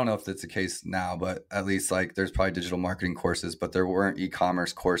 I don't know if that's the case now, but at least like there's probably digital marketing courses, but there weren't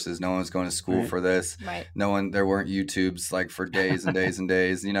e-commerce courses. No one was going to school for this. Right. There weren't YouTubes like for days and days and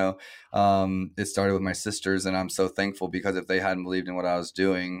days, you know. It started with my sisters, and I'm so thankful because if they hadn't believed in what I was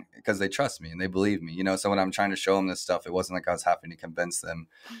doing, because they trust me and they believe me, you know, so when I'm trying to show them this stuff, it wasn't like I was having to convince them.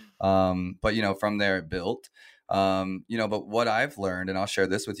 But, you know, from there it built. You know, but what I've learned, and I'll share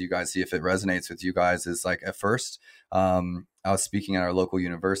this with you guys, see if it resonates with you guys, is like at first, I was speaking at our local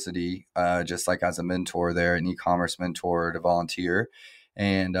university, just like as a mentor there, an e-commerce mentor to volunteer,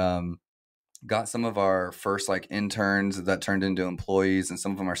 and got some of our first like interns that turned into employees, and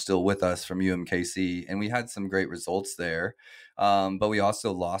some of them are still with us from UMKC, and we had some great results there. But we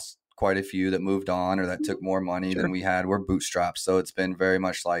also lost quite a few that moved on or that took more money than we had. We're bootstrapped. So it's been very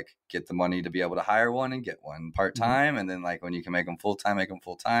much like get the money to be able to hire one and get one part-time. And then like when you can make them full-time, make them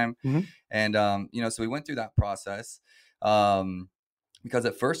full-time. And, you know, so we went through that process because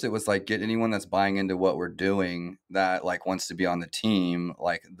at first it was like get anyone that's buying into what we're doing that like wants to be on the team.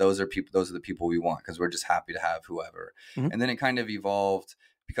 Like those are the people we want because we're just happy to have whoever. And then it kind of evolved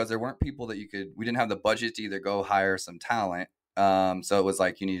because there weren't people that we didn't have the budget to either go hire some talent. So it was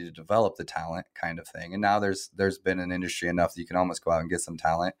like you needed to develop the talent kind of thing. And now there's been an industry enough that you can almost go out and get some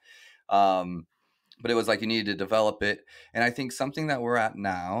talent. But it was like you needed to develop it. And I think something that we're at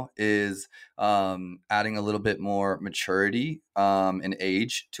now is adding a little bit more maturity and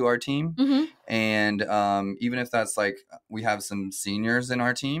age to our team. And even if that's like we have some seniors in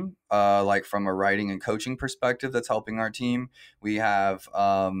our team, like from a writing and coaching perspective that's helping our team. We have,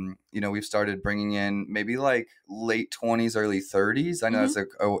 you know, we've started bringing in maybe like late 20s, early 30s. I know that's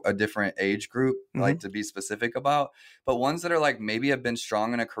a different age group, like to be specific about, but ones that are like maybe have been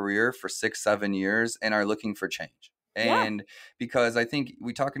strong in a career for 6-7 years and are looking for change. And because I think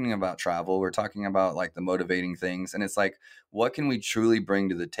we're talking about travel, we're talking about like the motivating things. And it's like, what can we truly bring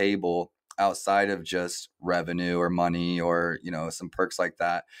to the table outside of just revenue or money or, you know, some perks like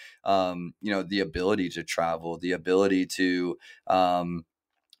that? You know, the ability to travel, the ability to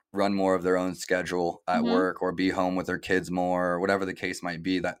run more of their own schedule at work or be home with their kids more or whatever the case might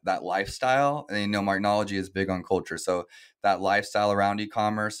be, that lifestyle. And you know, Marknology is big on culture. So that lifestyle around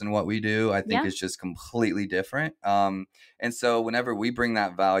e-commerce and what we do, I think is just completely different. And so whenever we bring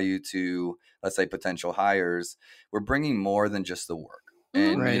that value to, let's say, potential hires, we're bringing more than just the work.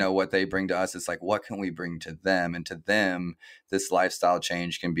 And, you know, what they bring to us, it's like, what can we bring to them? And to them, this lifestyle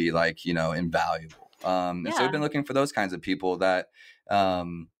change can be like, you know, invaluable. And so we've been looking for those kinds of people that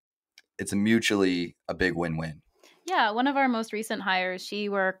it's mutually a big win-win. Yeah, one of our most recent hires, she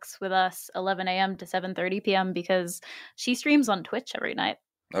works with us 11 a.m. to 7:30 p.m. because she streams on Twitch every night.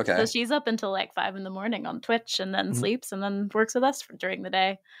 Okay. So she's up until like 5 a.m. on Twitch and then sleeps and then works with us during the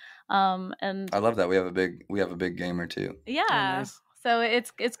day. And I love that. We have a big gamer too. Yeah. Oh, nice. So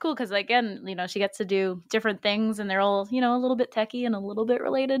it's cool because, again, you know, she gets to do different things and they're all, you know, a little bit techie and a little bit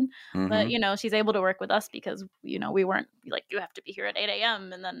related. But, you know, she's able to work with us because, you know, we weren't like, you have to be here at 8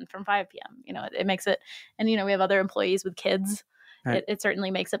 a.m. and then from 5 p.m. You know, it makes it. And, you know, we have other employees with kids. Right. It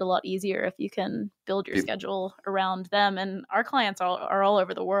certainly makes it a lot easier if you can build your schedule around them. And our clients are all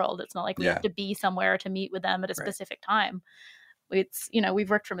over the world. It's not like we have to be somewhere to meet with them at a specific time. It's, you know, we've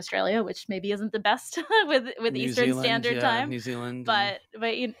worked from Australia, which maybe isn't the best with Eastern Standard Time, New Zealand, but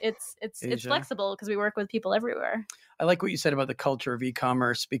it's flexible because we work with people everywhere. I like what you said about the culture of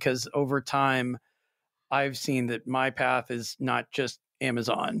e-commerce, because over time I've seen that my path is not just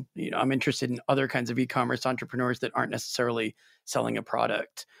Amazon. You know, I'm interested in other kinds of e-commerce entrepreneurs that aren't necessarily selling a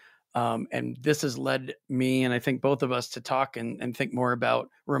product. And this has led me, and I think both of us, to talk and think more about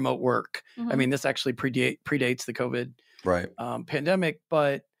remote work. I mean, this actually predates the COVID pandemic,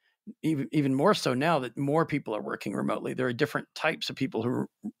 but even more so now that more people are working remotely. There are different types of people who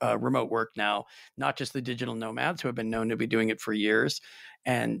remote work now, not just the digital nomads who have been known to be doing it for years,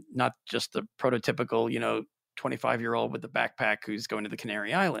 and not just the prototypical, you know, 25-year-old with the backpack who's going to the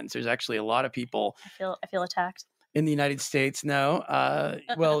Canary Islands. There's actually a lot of people. I feel attacked. In the United States, no.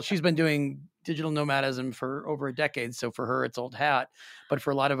 Well, she's been doing digital nomadism for over a decade, so for her it's old hat. But for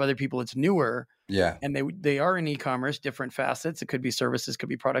a lot of other people, it's newer. Yeah, and they are in e-commerce, different facets. It could be services, could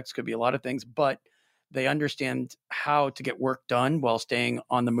be products, could be a lot of things. But they understand how to get work done while staying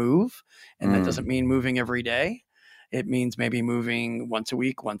on the move. And that doesn't mean moving every day. It means maybe moving once a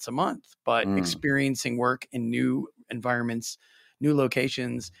week, once a month, but experiencing work in new environments, new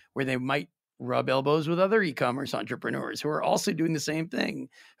locations where they might rub elbows with other e-commerce entrepreneurs who are also doing the same thing,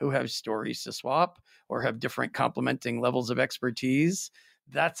 who have stories to swap or have different complementing levels of expertise.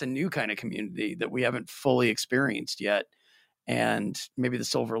 That's a new kind of community that we haven't fully experienced yet. And maybe the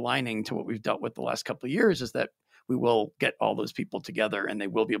silver lining to what we've dealt with the last couple of years is that we will get all those people together and they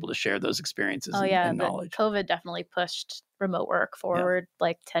will be able to share those experiences and knowledge. COVID definitely pushed remote work forward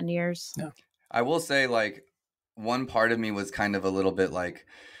like 10 years. Yeah. I will say, like, one part of me was kind of a little bit like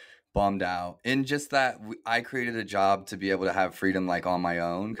bummed out in just that I created a job to be able to have freedom, like on my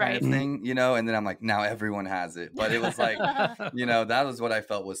own kind of thing, you know, and then I'm like, now everyone has it. But it was like, you know, that was what I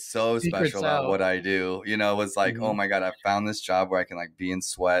felt was so special about what I do, you know, was like, oh my God, I found this job where I can like be in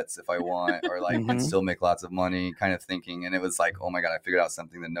sweats if I want, or like and still make lots of money kind of thinking. And it was like, oh my God, I figured out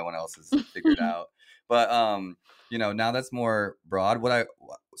something that no one else has figured out. But, you know, now that's more broad.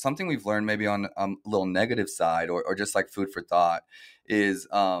 Something we've learned maybe on a little negative side or just like food for thought is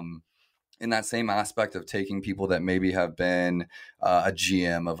in that same aspect of taking people that maybe have been a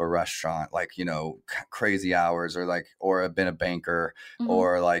GM of a restaurant, like, you know, crazy hours, or have been a banker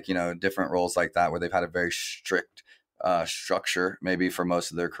or like, you know, different roles like that where they've had a very strict structure maybe for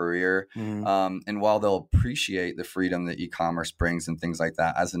most of their career. And while they'll appreciate the freedom that e-commerce brings and things like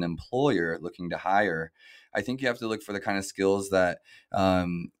that, as an employer looking to hire, I think you have to look for the kind of skills that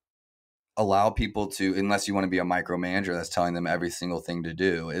allow people to, unless you want to be a micromanager that's telling them every single thing to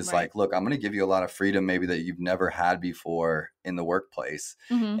do, is like, look, I'm going to give you a lot of freedom maybe that you've never had before in the workplace,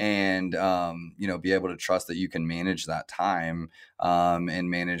 and you know, be able to trust that you can manage that time and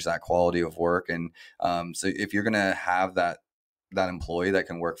manage that quality of work. And so if you're going to have that employee that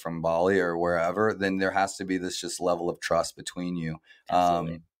can work from Bali or wherever, then there has to be this just level of trust between you.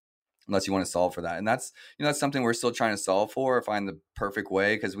 Unless you want to solve for that. And that's, you know, that's something we're still trying to solve for, or find the perfect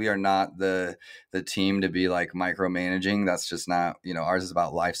way, because we are not the team to be like micromanaging. That's just not, you know, ours is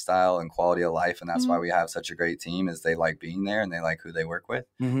about lifestyle and quality of life. And that's why we have such a great team, is they like being there and they like who they work with.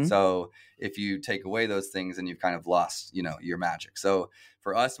 So if you take away those things, and you've kind of lost, you know, your magic. So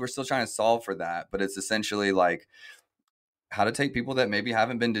for us, we're still trying to solve for that, but it's essentially like how to take people that maybe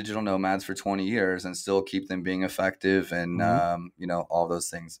haven't been digital nomads for 20 years and still keep them being effective and, you know, all those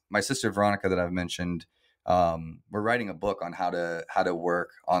things. My sister, Veronica, that I've mentioned, we're writing a book on how to work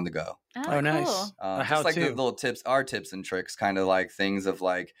on the go. Oh, nice. Just like the little tips, our tips and tricks, kind of like things of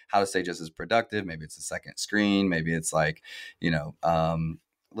like how to stay just as productive. Maybe it's a second screen. Maybe it's like, you know,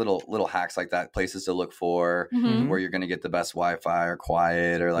 little hacks like that, places to look for where you're going to get the best Wi-Fi or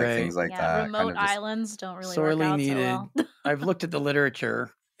quiet or like things like that. Remote islands don't really sorely work out needed. so well. I've looked at the literature,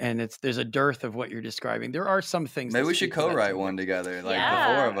 and there's a dearth of what you're describing. There are some things. Maybe we should co-write one together, like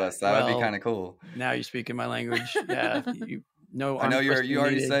the four of us. That would be kind of cool. Now you're speaking my language. Yeah. I know you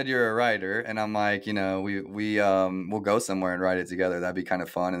already said you're a writer, and I'm like, you know, we'll go somewhere and write it together. That'd be kind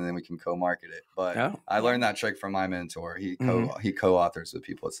of fun, and then we can co-market it. But I learned that trick from my mentor. He co-authors with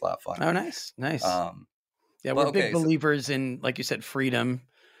people. It's a lot of fun. Oh, nice. Yeah, we're big believers in, like you said, freedom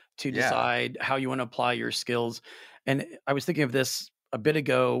to decide how you want to apply your skills. And I was thinking of this a bit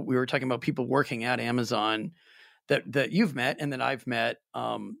ago. We were talking about people working at Amazon that you've met and that I've met.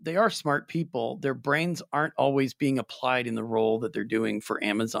 They are smart people. Their brains aren't always being applied in the role that they're doing for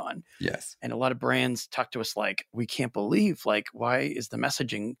Amazon. Yes. And a lot of brands talk to us like, we can't believe, like, why is the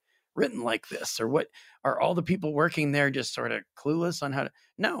messaging written like this? Or what are all the people working there just sort of clueless on how to?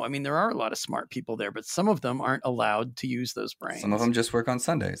 No, I mean, there are a lot of smart people there, but some of them aren't allowed to use those brains. Some of them just work on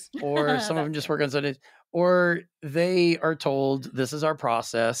Sundays. Or some of them just work on Sundays. Or they are told, this is our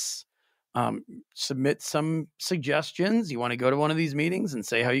process. Submit some suggestions. You want to go to one of these meetings and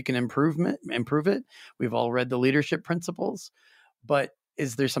say how you can improve it. We've all read the leadership principles, but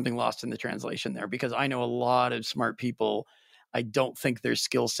is there something lost in the translation there? Because I know a lot of smart people. I don't think their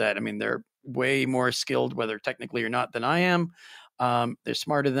skill set, I mean, they're way more skilled, whether technically or not, than I am. They're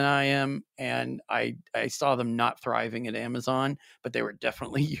smarter than I am. And I saw them not thriving at Amazon, but they were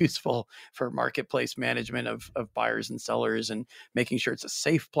definitely useful for marketplace management of buyers and sellers, and making sure it's a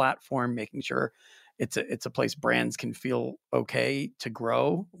safe platform, making sure it's a place brands can feel okay to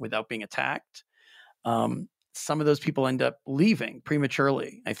grow without being attacked. Some of those people end up leaving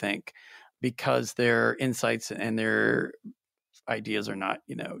prematurely, I think, because their insights and their ideas are not,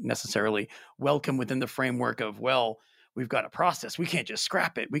 necessarily welcome within the framework of, well, we've got a process. We can't just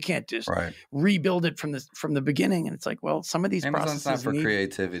scrap it. We can't just Right. rebuild it from the beginning. And it's like, well, some of these Amazon's processes not for need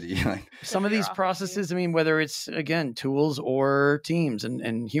creativity. Like, some of these bureaucracy. processes, I mean, whether it's, again, tools or teams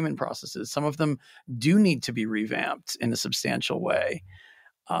and human processes, some of them do need to be revamped in a substantial way.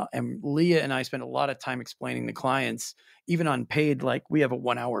 And Leah and I spend a lot of time explaining to clients, even on paid, like we have a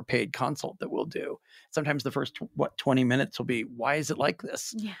 1 hour paid consult that we'll do. Sometimes the first, 20 minutes will be, why is it like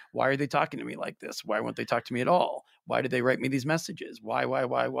this? Yeah. Why are they talking to me like this? Why won't they talk to me at all? Why did they write me these messages? Why?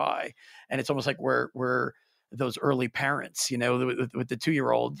 And it's almost like we're those early parents, with the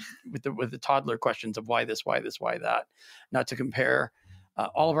 2-year-old, with the toddler questions of why this, why that, not to compare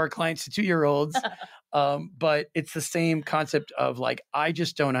all of our clients to 2-year-olds. But it's the same concept of like, I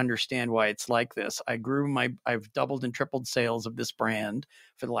just don't understand why it's like this. I've doubled and tripled sales of this brand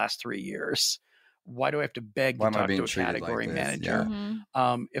for the last 3 years. Why do I have to beg to talk to a category manager? Yeah.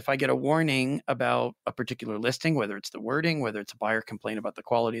 Mm-hmm. If I get a warning about a particular listing, whether it's the wording, whether it's a buyer complaint about the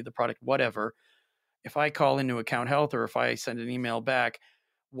quality of the product, whatever, if I call into account health or if I send an email back,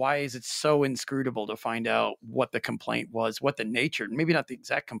 why is it so inscrutable to find out what the complaint was, what the nature, maybe not the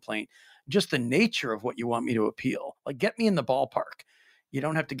exact complaint, just the nature of what you want me to appeal? Like, get me in the ballpark. You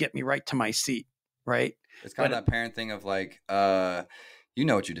don't have to get me right to my seat, right? It's kind of that parent thing of like, you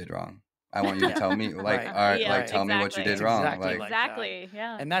know what you did wrong. I want you to tell me, like, Right. all right, Yeah, like, tell me what you did wrong. Exactly Like, like Exactly.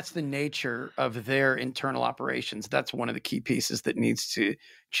 Yeah. And that's the nature of their internal operations. That's one of the key pieces that needs to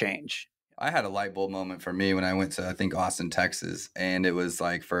change. I had a light bulb moment for me when I went to, I think, Austin, Texas, and it was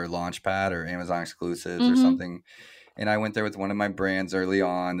like for Launchpad or Amazon exclusives or Mhm. something. And I went there with one of my brands early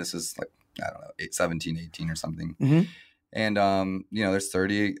on. This is like, I don't know, 17, 18 or something. Mhm. And, there's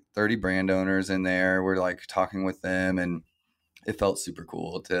 30 brand owners in there. We're like talking with them, and it felt super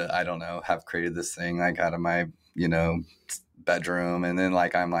cool to, I don't know, have created this thing like out of my, bedroom. And then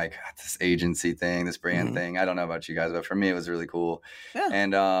like, I'm like, this agency thing, this brand Mhm. thing. I don't know about you guys, but for me, it was really cool. Yeah.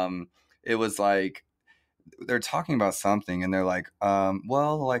 And, it was like, they're talking about something and they're like,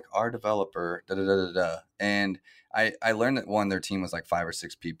 well, like our developer, da da da da da. And I learned that one, their team was like 5 or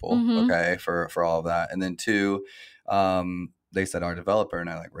 6 people, Mhm. okay, for all of that. And then 2, they said our developer, and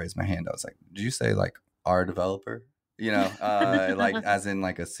I like raised my hand. I was like, did you say like our developer? Like as in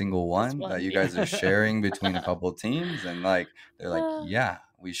like a single one one, that you yeah. guys are sharing between a couple of teams? And like, they're like, yeah,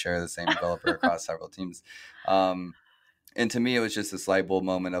 we share the same developer across several teams. And to me, it was just this light bulb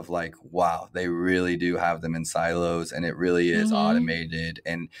moment of like, wow, they really do have them in silos, and it really is Mhm. automated,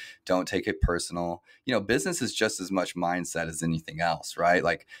 and don't take it personal. Business is just as much mindset as anything else, right?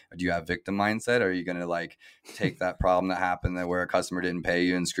 Like, do you have victim mindset? Or are you going to like take that problem that happened that where a customer didn't pay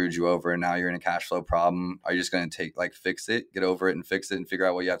you and screwed you over, and now you're in a cash flow problem? Are you just going to fix it, get over it and fix it and figure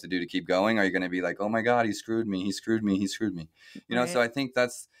out what you have to do to keep going? Or are you going to be like, oh my God, he screwed me. Right. So I think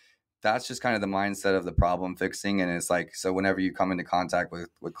that's just kind of the mindset of the problem fixing. And it's like, so whenever you come into contact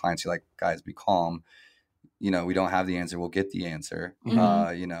with clients, you're like, guys, be calm. We don't have the answer. We'll get the answer.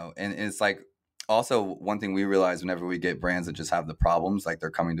 Mhm. And it's like, also one thing we realize whenever we get brands that just have the problems, like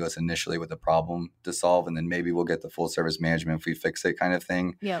they're coming to us initially with a problem to solve, and then maybe we'll get the full service management if we fix it kind of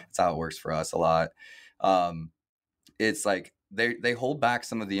thing. Yep. That's how it works for us a lot. It's like they hold back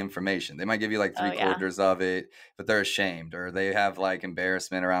some of the information. They might give you like 3/4 of it, but they're ashamed, or they have like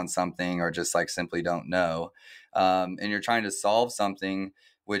embarrassment around something, or just like simply don't know. And you're trying to solve something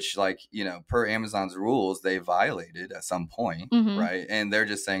which, like, per Amazon's rules, they violated at some point, Mhm. right? And they're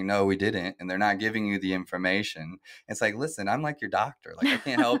just saying, no, we didn't. And they're not giving you the information. It's like, listen, I'm like your doctor. Like, I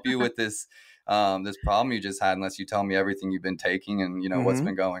can't help you with this this problem you just had unless you tell me everything you've been taking and, what's Mhm.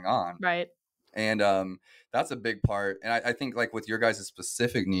 been going on. Right. And that's a big part. And I think like with your guys'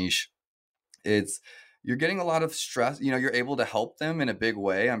 specific niche, you're getting a lot of stress. You're able to help them in a big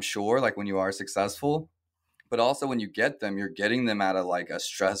way, I'm sure, like when you are successful. But also when you get them, you're getting them at a like a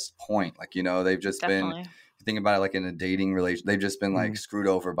stress point. Like, they've just Definitely. been, think about it like in a dating relation, they've just been like screwed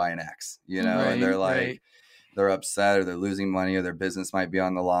over by an ex, and they're like, Right. they're upset, or they're losing money, or their business might be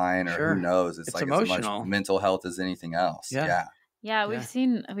on the line, or Sure. who knows. It's like emotional. as much mental health as anything else. Yeah. Yeah. Yeah,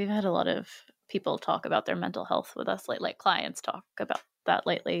 Yeah. we've had a lot of people talk about their mental health with us, like clients talk about that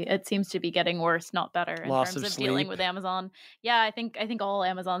lately. It seems to be getting worse, not better, in Loss terms of of dealing sleep. with Amazon. Yeah, I think all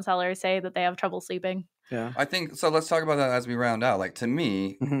Amazon sellers say that they have trouble sleeping. Yeah. I think so. Let's talk about that as we round out. Like, to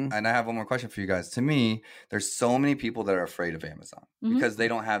me, Mhm. and I have one more question for you guys. To me, there's so many people that are afraid of Amazon Mhm. because they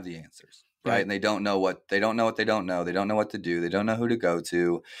don't have the answers, right? Right. And they don't know what they don't know. They don't know what to do. They don't know who to go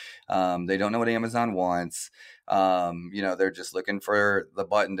to. They don't know what Amazon wants. They're just looking for the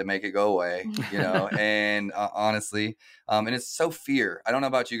button to make it go away. And honestly, and it's so fear. I don't know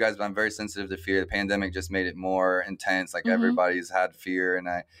about you guys, but I'm very sensitive to fear. The pandemic just made it more intense. Like, Mhm. everybody's had fear, and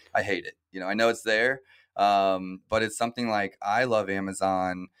I hate it. I know it's there. But it's something like I love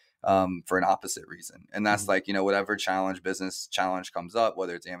Amazon for an opposite reason. And that's like, whatever business challenge comes up,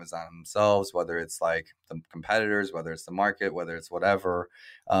 whether it's Amazon themselves, whether it's like the competitors, whether it's the market, whether it's whatever,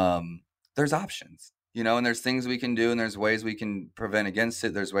 there's options. And there's things we can do and there's ways we can prevent against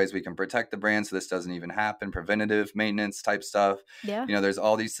it. There's ways we can protect the brand so this doesn't even happen, preventative maintenance type stuff. Yeah. There's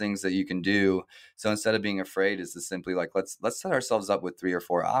all these things that you can do. So instead of being afraid, is to simply like, let's set ourselves up with 3 or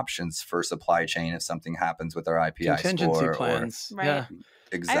 4 options for supply chain if something happens with our IPI contingency score. plans. Right. Yeah.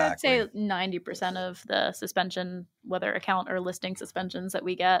 Exactly. I would say 90% of the suspension, whether account or listing suspensions that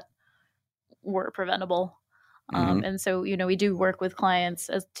we get, were preventable. And so, we do work with clients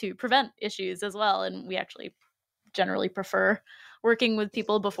to prevent issues as well. And we actually generally prefer working with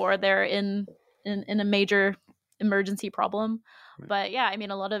people before they're in a major emergency problem. Right. But yeah, I mean,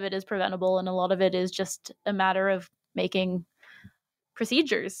 a lot of it is preventable and a lot of it is just a matter of making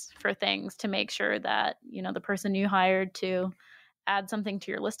procedures for things to make sure that, the person you hired to add something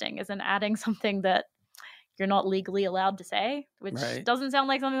to your listing isn't adding something that you're not legally allowed to say, which doesn't sound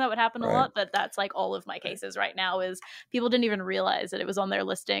like something that would happen a lot, but that's like all of my cases right now is people didn't even realize that it was on their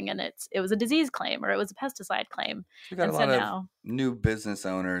listing and it was a disease claim or it was a pesticide claim. You got a lot of new business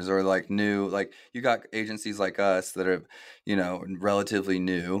owners or you got agencies like us that are, relatively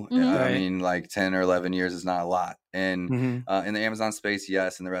new. I mean, like 10 or 11 years is not a lot. And in the Amazon space,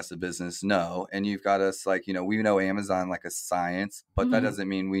 yes. In the rest of the business, no. And you've got us like, we know Amazon like a science, but that doesn't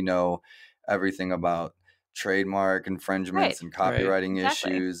mean we know everything about trademark infringements and copywriting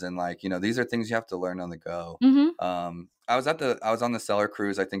issues. And like, these are things you have to learn on the go. I was on the seller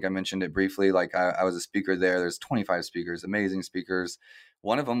cruise. I think I mentioned it briefly. Like I was a speaker there. There's 25 speakers, amazing speakers.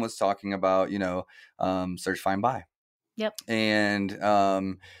 One of them was talking about, search, find, buy. Yep.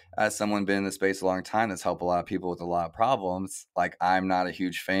 And as someone been in the space a long time, that's helped a lot of people with a lot of problems. Like I'm not a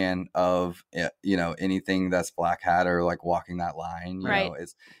huge fan of, anything that's black hat or like walking that line, you know,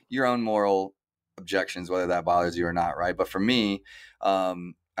 it's your own moral objections, whether that bothers you or not. Right. But for me,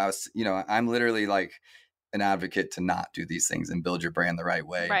 I'm literally like an advocate to not do these things and build your brand the right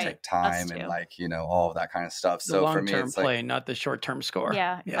way, and take time and like, all of that kind of stuff. The so for me, it's play, like, not the short-term score.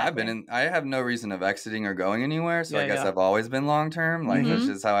 Yeah. Exactly. I have no reason of exiting or going anywhere. So I guess I've always been long-term. Like that's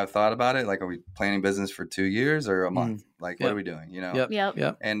just how I've thought about it. Like, are we planning business for 2 years or a month? Like, what are we doing?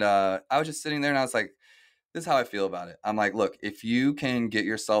 Yep. And I was just sitting there and I was like, this is how I feel about it. I'm like, look, if you can get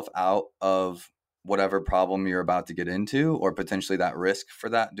yourself out of whatever problem you're about to get into, or potentially that risk for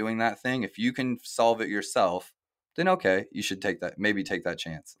doing that thing, if you can solve it yourself, then okay, you should take that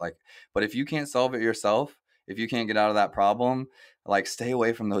chance. Like, but if you can't solve it yourself, if you can't get out of that problem, like stay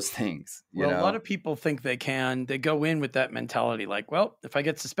away from those things. You know? A lot of people think they go in with that mentality. Like, well, if I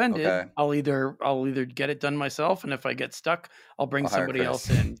get suspended, I'll either get it done myself. And if I get stuck, I'll bring somebody else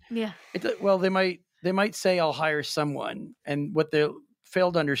in. Yeah. They might say I'll hire someone. And what they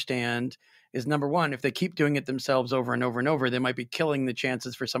fail to understand is, number one, if they keep doing it themselves over and over and over, they might be killing the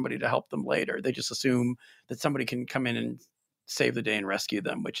chances for somebody to help them later. They just assume that somebody can come in and save the day and rescue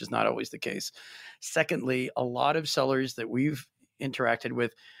them, which is not always the case. Secondly, a lot of sellers that we've interacted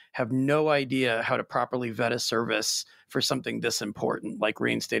with have no idea how to properly vet a service for something this important, like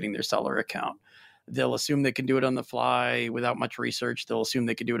reinstating their seller account. They'll assume they can do it on the fly without much research. They'll assume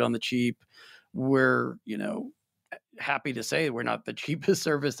they can do it on the cheap. We're, happy to say we're not the cheapest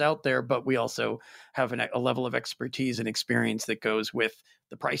service out there, but we also have a level of expertise and experience that goes with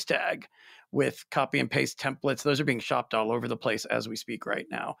the price tag, with copy and paste templates. Those are being shopped all over the place as we speak right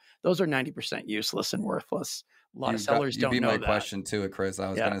now. Those are 90% useless and worthless. A lot of sellers don't know that. You beat my question to it, Chris. I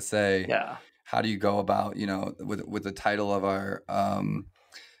was going to say, how do you go about, with the title of our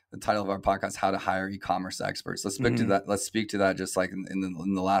podcast, how to hire e-commerce experts. Let's speak to that. Let's speak to that. Just like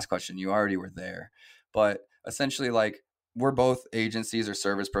in the last question, you already were there, but essentially, like, we're both agencies or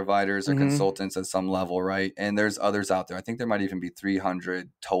service providers or consultants at some level, right? And there's others out there. I think there might even be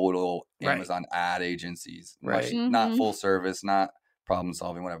 300 total Amazon ad agencies, right? Not full service, not problem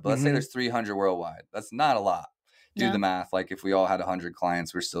solving, whatever. But let's say there's 300 worldwide. That's not a lot. Do the math. Like if we all had 100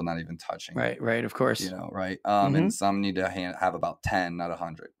 clients, we're still not even touching. Right. Of course. Right. And some need to have about 10, not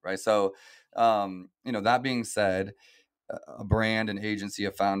 100. Right. So, that being said, a brand, an agency,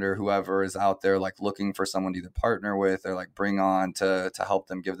 a founder, whoever is out there, like looking for someone to either partner with or like bring on to help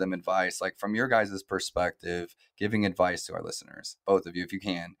them, give them advice, like from your guys' perspective, giving advice to our listeners, both of you, if you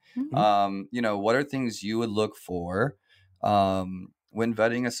can, what are things you would look for when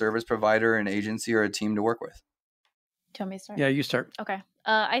vetting a service provider, an agency, or a team to work with? Do you want me to start? Yeah, you start. Okay.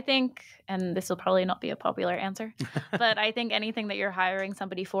 I think, and this will probably not be a popular answer, but I think anything that you're hiring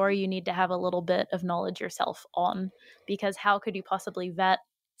somebody for, you need to have a little bit of knowledge yourself on, because how could you possibly vet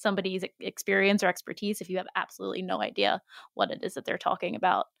somebody's experience or expertise if you have absolutely no idea what it is that they're talking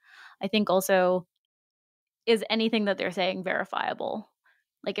about. I think also, is anything that they're saying verifiable?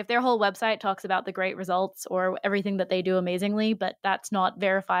 Like if their whole website talks about the great results or everything that they do amazingly, but that's not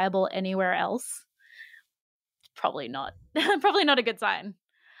verifiable anywhere else, probably not a good sign.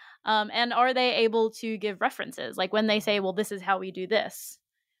 And are they able to give references? Like when they say, well, this is how we do this,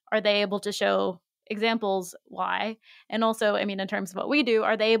 are they able to show examples why? And also, I mean, in terms of what we do,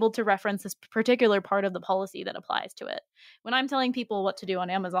 are they able to reference this particular part of the policy that applies to it? When I'm telling people what to do on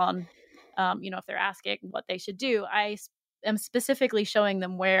Amazon, if they're asking what they should do, I am specifically showing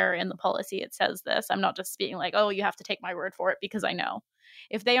them where in the policy it says this. I'm not just being like, oh, you have to take my word for it because I know.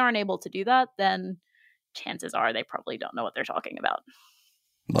 If they aren't able to do that, then chances are they probably don't know what they're talking about.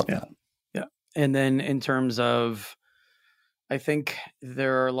 Love that. Yeah. And then in terms of, I think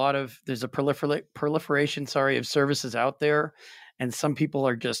there's a proliferation of services out there. And some people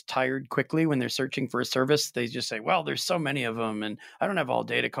are just tired quickly when they're searching for a service. They just say, well, there's so many of them and I don't have all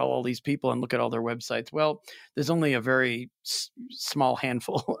day to call all these people and look at all their websites. Well, there's only a very small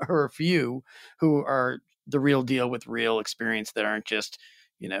handful or a few who are the real deal with real experience that aren't just,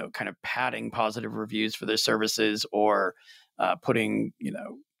 kind of padding positive reviews for their services or putting,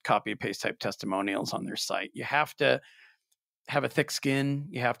 copy and paste type testimonials on their site. You have to have a thick skin.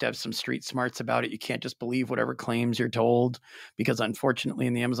 You have to have some street smarts about it. You can't just believe whatever claims you're told, because unfortunately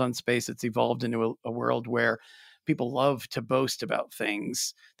in the Amazon space, it's evolved into a world where people love to boast about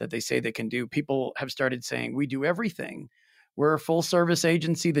things that they say they can do. People have started saying, we do everything. We're a full service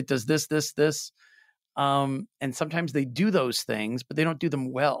agency that does this, this, this. And sometimes they do those things, but they don't do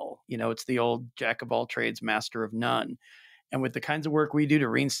them well. It's the old jack of all trades, master of none. And with the kinds of work we do to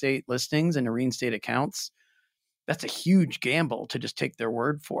reinstate listings and to reinstate accounts, that's a huge gamble to just take their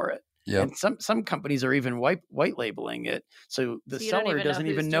word for it. Yep. And some companies are even white labeling it. So the seller doesn't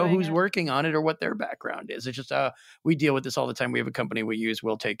even know who's working on it or what their background is. It's just, we deal with this all the time. We have a company we use.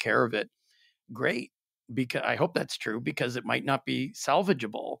 We'll take care of it. Great. Because I hope that's true, because it might not be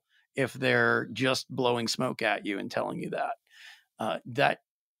salvageable if they're just blowing smoke at you and telling you that. That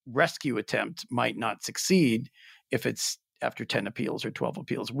rescue attempt might not succeed if it's after 10 appeals or 12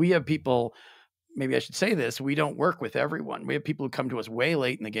 appeals. We have people, maybe I should say this, we don't work with everyone. We have people who come to us way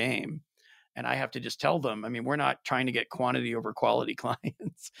late in the game, and I have to just tell them, I mean, we're not trying to get quantity over quality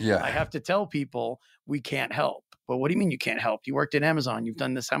clients. Yeah. I have to tell people we can't help. But what do you mean you can't help? You worked at Amazon. You've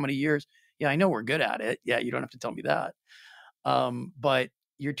done this how many years? Yeah, I know we're good at it. Yeah, you don't have to tell me that. But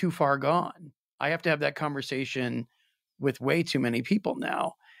you're too far gone. I have to have that conversation with way too many people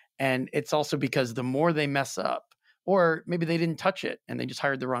now. And it's also because the more they mess up, or maybe they didn't touch it and they just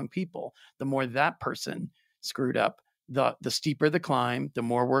hired the wrong people, the more that person screwed up, the steeper the climb, the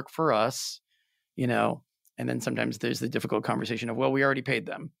more work for us, and then sometimes there's the difficult conversation of, well, we already paid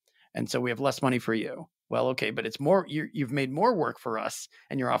them, and so we have less money for you. Well, okay, but it's more, you've made more work for us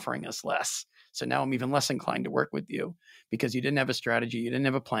and you're offering us less. So now I'm even less inclined to work with you because you didn't have a strategy, you didn't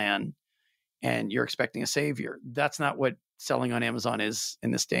have a plan, and you're expecting a savior. That's not what selling on Amazon is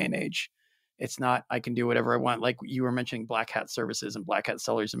in this day and age. It's not, I can do whatever I want. Like you were mentioning black hat services and black hat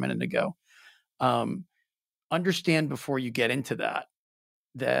sellers a minute ago. Understand before you get into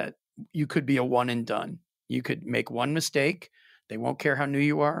that you could be a one and done. You could make one mistake. They won't care how new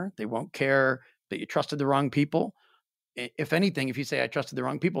you are. They won't care that you trusted the wrong people. If anything, if you say I trusted the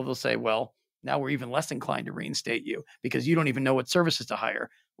wrong people, they'll say, well, now we're even less inclined to reinstate you because you don't even know what services to hire,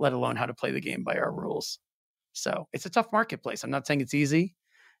 let alone how to play the game by our rules. So it's a tough marketplace. I'm not saying it's easy.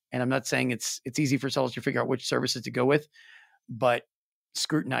 And I'm not saying it's easy for sellers to figure out which services to go with, but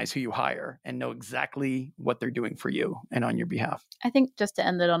scrutinize who you hire and know exactly what they're doing for you and on your behalf. I think just to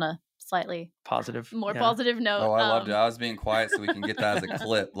end it on a slightly positive note. Oh, I loved it. I was being quiet so we can get that as a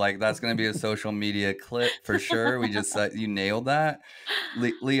clip. Like that's going to be a social media clip for sure. We just you nailed that.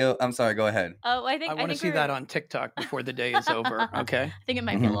 Leo, I'm sorry, go ahead. Oh, I want to see that on TikTok before the day is over. Okay. I think it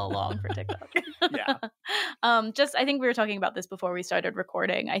might be a little long for TikTok. Yeah. I think we were talking about this before we started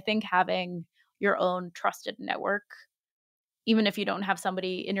recording. I think having your own trusted network, even if you don't have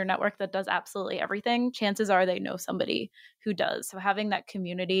somebody in your network that does absolutely everything, chances are they know somebody who does. So having that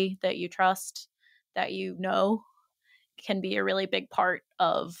community that you trust, that you know, can be a really big part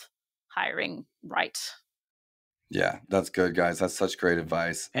of hiring right. Yeah, that's good, guys. That's such great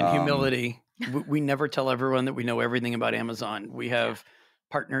advice. And humility. We never tell everyone that we know everything about Amazon. We have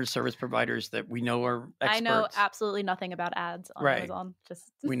partners, service providers that we know are experts. I know absolutely nothing about ads on Amazon.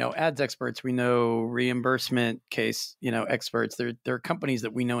 We know ads experts. We know reimbursement case, experts. There are companies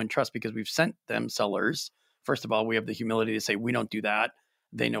that we know and trust because we've sent them sellers. First of all, we have the humility to say we don't do that.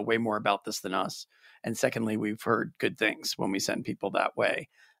 They know way more about this than us. And secondly, we've heard good things when we send people that way.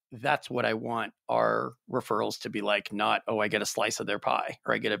 that's what I want our referrals to be like, not, oh, I get a slice of their pie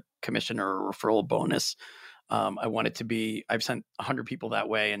or I get a commission or a referral bonus. I want it to be, I've sent 100 people that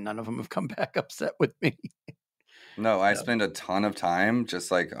way and none of them have come back upset with me. No, I spend a ton of time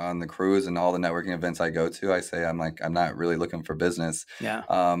just like on the cruise and all the networking events I go to. I say, I'm not really looking for business. Yeah.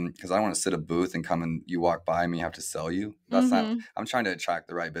 Because I don't want to sit a booth and come and you walk by me, have to sell you. That's not, I'm trying to attract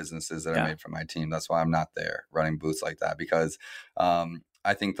the right businesses that are made for my team. That's why I'm not there running booths like that, because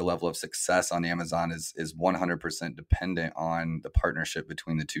I think the level of success on Amazon is 100% dependent on the partnership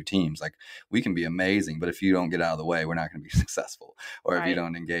between the two teams. Like, we can be amazing, but if you don't get out of the way, we're not going to be successful, or if you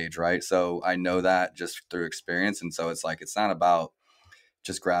don't engage, right? So I know that just through experience. And so it's like, it's not about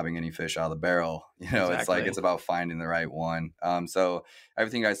just grabbing any fish out of the barrel. Exactly. It's like, it's about finding the right one. So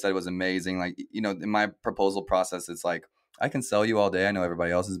everything I said was amazing. Like, in my proposal process, it's like, I can sell you all day. I know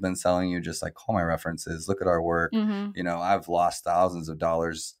everybody else has been selling you. Just like, call my references, look at our work. I've lost thousands of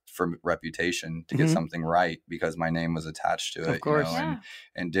dollars for reputation to get something right because my name was attached to it. Of course.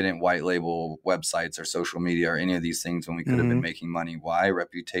 And didn't white label websites or social media or any of these things when we could have been making money. Why?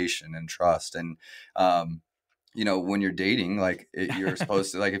 Reputation and trust. And when you're dating, like you're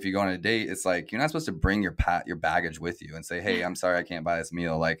supposed to, like, if you go on a date, it's like, you're not supposed to bring your baggage with you and say, hey, I'm sorry, I can't buy this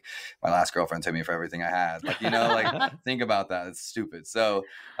meal. Like, my last girlfriend took me for everything I had. Like, like, think about that. It's stupid. So,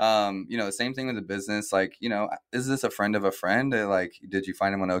 same thing with the business. Like, is this a friend of a friend? Like, did you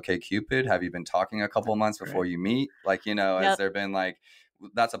find him on OkCupid? Have you been talking a couple of months before you meet? Like, has there been like,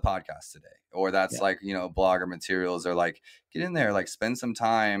 that's a podcast today, or that's like, blog or materials, or like, get in there, like, spend some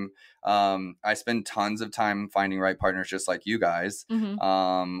time. I spend tons of time finding right partners, just like you guys,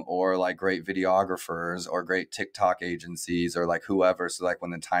 or like great videographers or great TikTok agencies or like whoever. So like,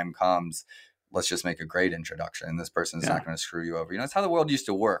 when the time comes, let's just make a great introduction. This person's not going to screw you over. It's how the world used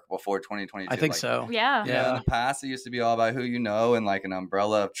to work before 2022. I think so. Yeah. In the past, it used to be all about who you know, and like an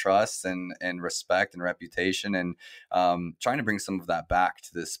umbrella of trust and respect and reputation, and trying to bring some of that back to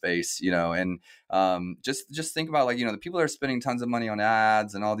this space, and just think about, like, the people that are spending tons of money on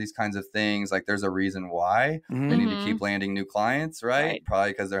ads and all these kinds of things. Like, there's a reason why they need to keep landing new clients, right?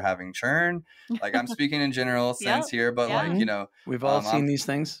 Probably because they're having churn. Like, I'm speaking in general sense here, but like, we've all seen these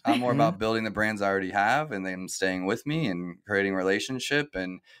things. I'm more about building the brands I already have and them staying with me and creating relationship.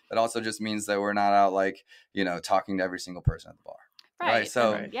 And that also just means that we're not out like, talking to every single person at the bar. Right.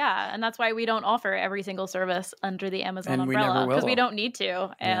 So, and that's why we don't offer every single service under the Amazon And umbrella, because we don't need to.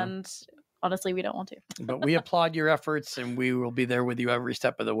 And honestly, we don't want to. But we applaud your efforts, and we will be there with you every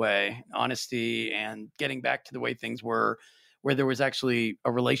step of the way. Honesty and getting back to the way things were, where there was actually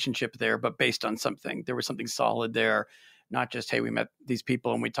a relationship there, but based on something. There was something solid there, not just, hey, we met these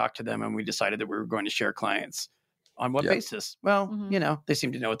people and we talked to them and we decided that we were going to share clients. On what basis? Well, they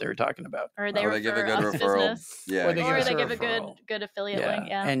seem to know what they were talking about. Or they give a good referral. Or they give a good affiliate link.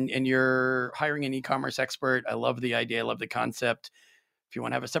 Yeah. And you're hiring an e-commerce expert. I love the idea. I love the concept. If you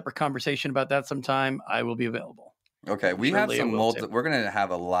want to have a separate conversation about that sometime, I will be available. Okay, we have some we're going to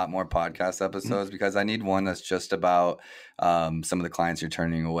have a lot more podcast episodes because I need one that's just about some of the clients you're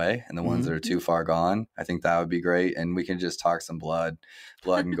turning away and the ones that are too far gone. I think that would be great, and we can just talk some blood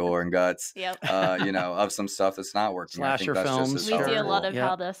and gore and guts. Of some stuff that's not working. Slasher films. We see a lot of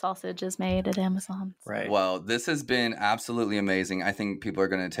how the sausage is made at Amazon. Right. Well, this has been absolutely amazing. I think people are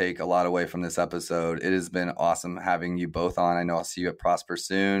going to take a lot away from this episode. It has been awesome having you both on. I know I'll see you at Prosper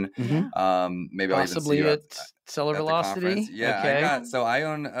soon. Maybe I'll even see you at Seller Velocity. Yeah. Okay. I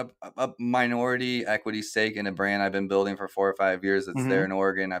own a minority equity stake in a brand I've been building for 4 or 5 years. It's there in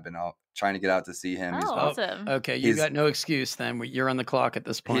Oregon. I've been trying to get out to see him. Oh, awesome. Okay. You got no excuse then. You're on the clock at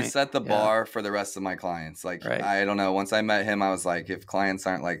this point. He set the bar for the rest of my clients. Like, I don't know. Once I met him, I was like, if clients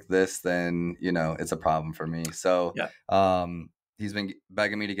aren't like this, then, it's a problem for me. So, he's been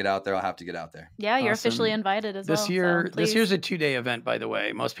begging me to get out there. I'll have to get out there. Yeah, you're officially invited as well. This year's a 2-day event, by the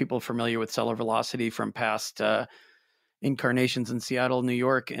way. Most people are familiar with Seller Velocity from past incarnations in Seattle, New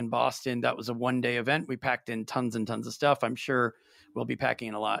York, and Boston. That was a 1-day event. We packed in tons and tons of stuff. I'm sure we'll be packing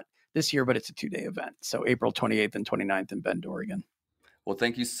in a lot this year, but it's a 2-day event. So April 28th and 29th in Bend, Oregon. Well,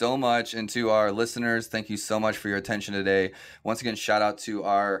 thank you so much. And to our listeners, thank you so much for your attention today. Once again, shout out to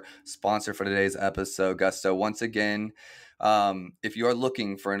our sponsor for today's episode, Gusto. Once again, if you are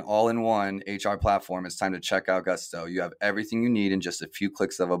looking for an all-in-one HR platform, it's time to check out Gusto. You have everything you need in just a few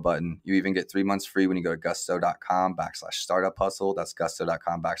clicks of a button. You even get 3 months free when you go to gusto.com/startup-hustle. That's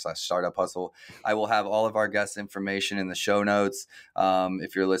gusto.com/startup-hustle. I will have all of our guests' information in the show notes.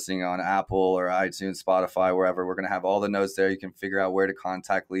 If you're listening on Apple or iTunes, Spotify, wherever, we're going to have all the notes there. You can figure out where to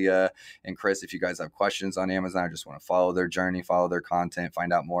contact Leah and Chris if you guys have questions on Amazon or just want to follow their journey, follow their content,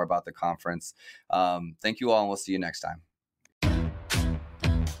 find out more about the conference. Thank you all, and we'll see you next time.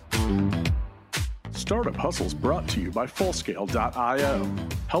 Startup Hustle's brought to you by Fullscale.io,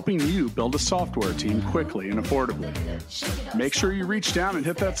 helping you build a software team quickly and affordably. Make sure you reach down and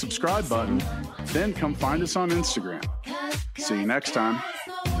hit that subscribe button, then come find us on Instagram. See you next time.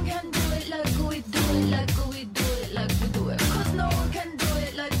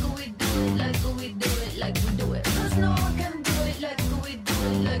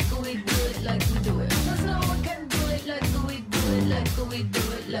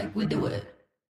 We do it.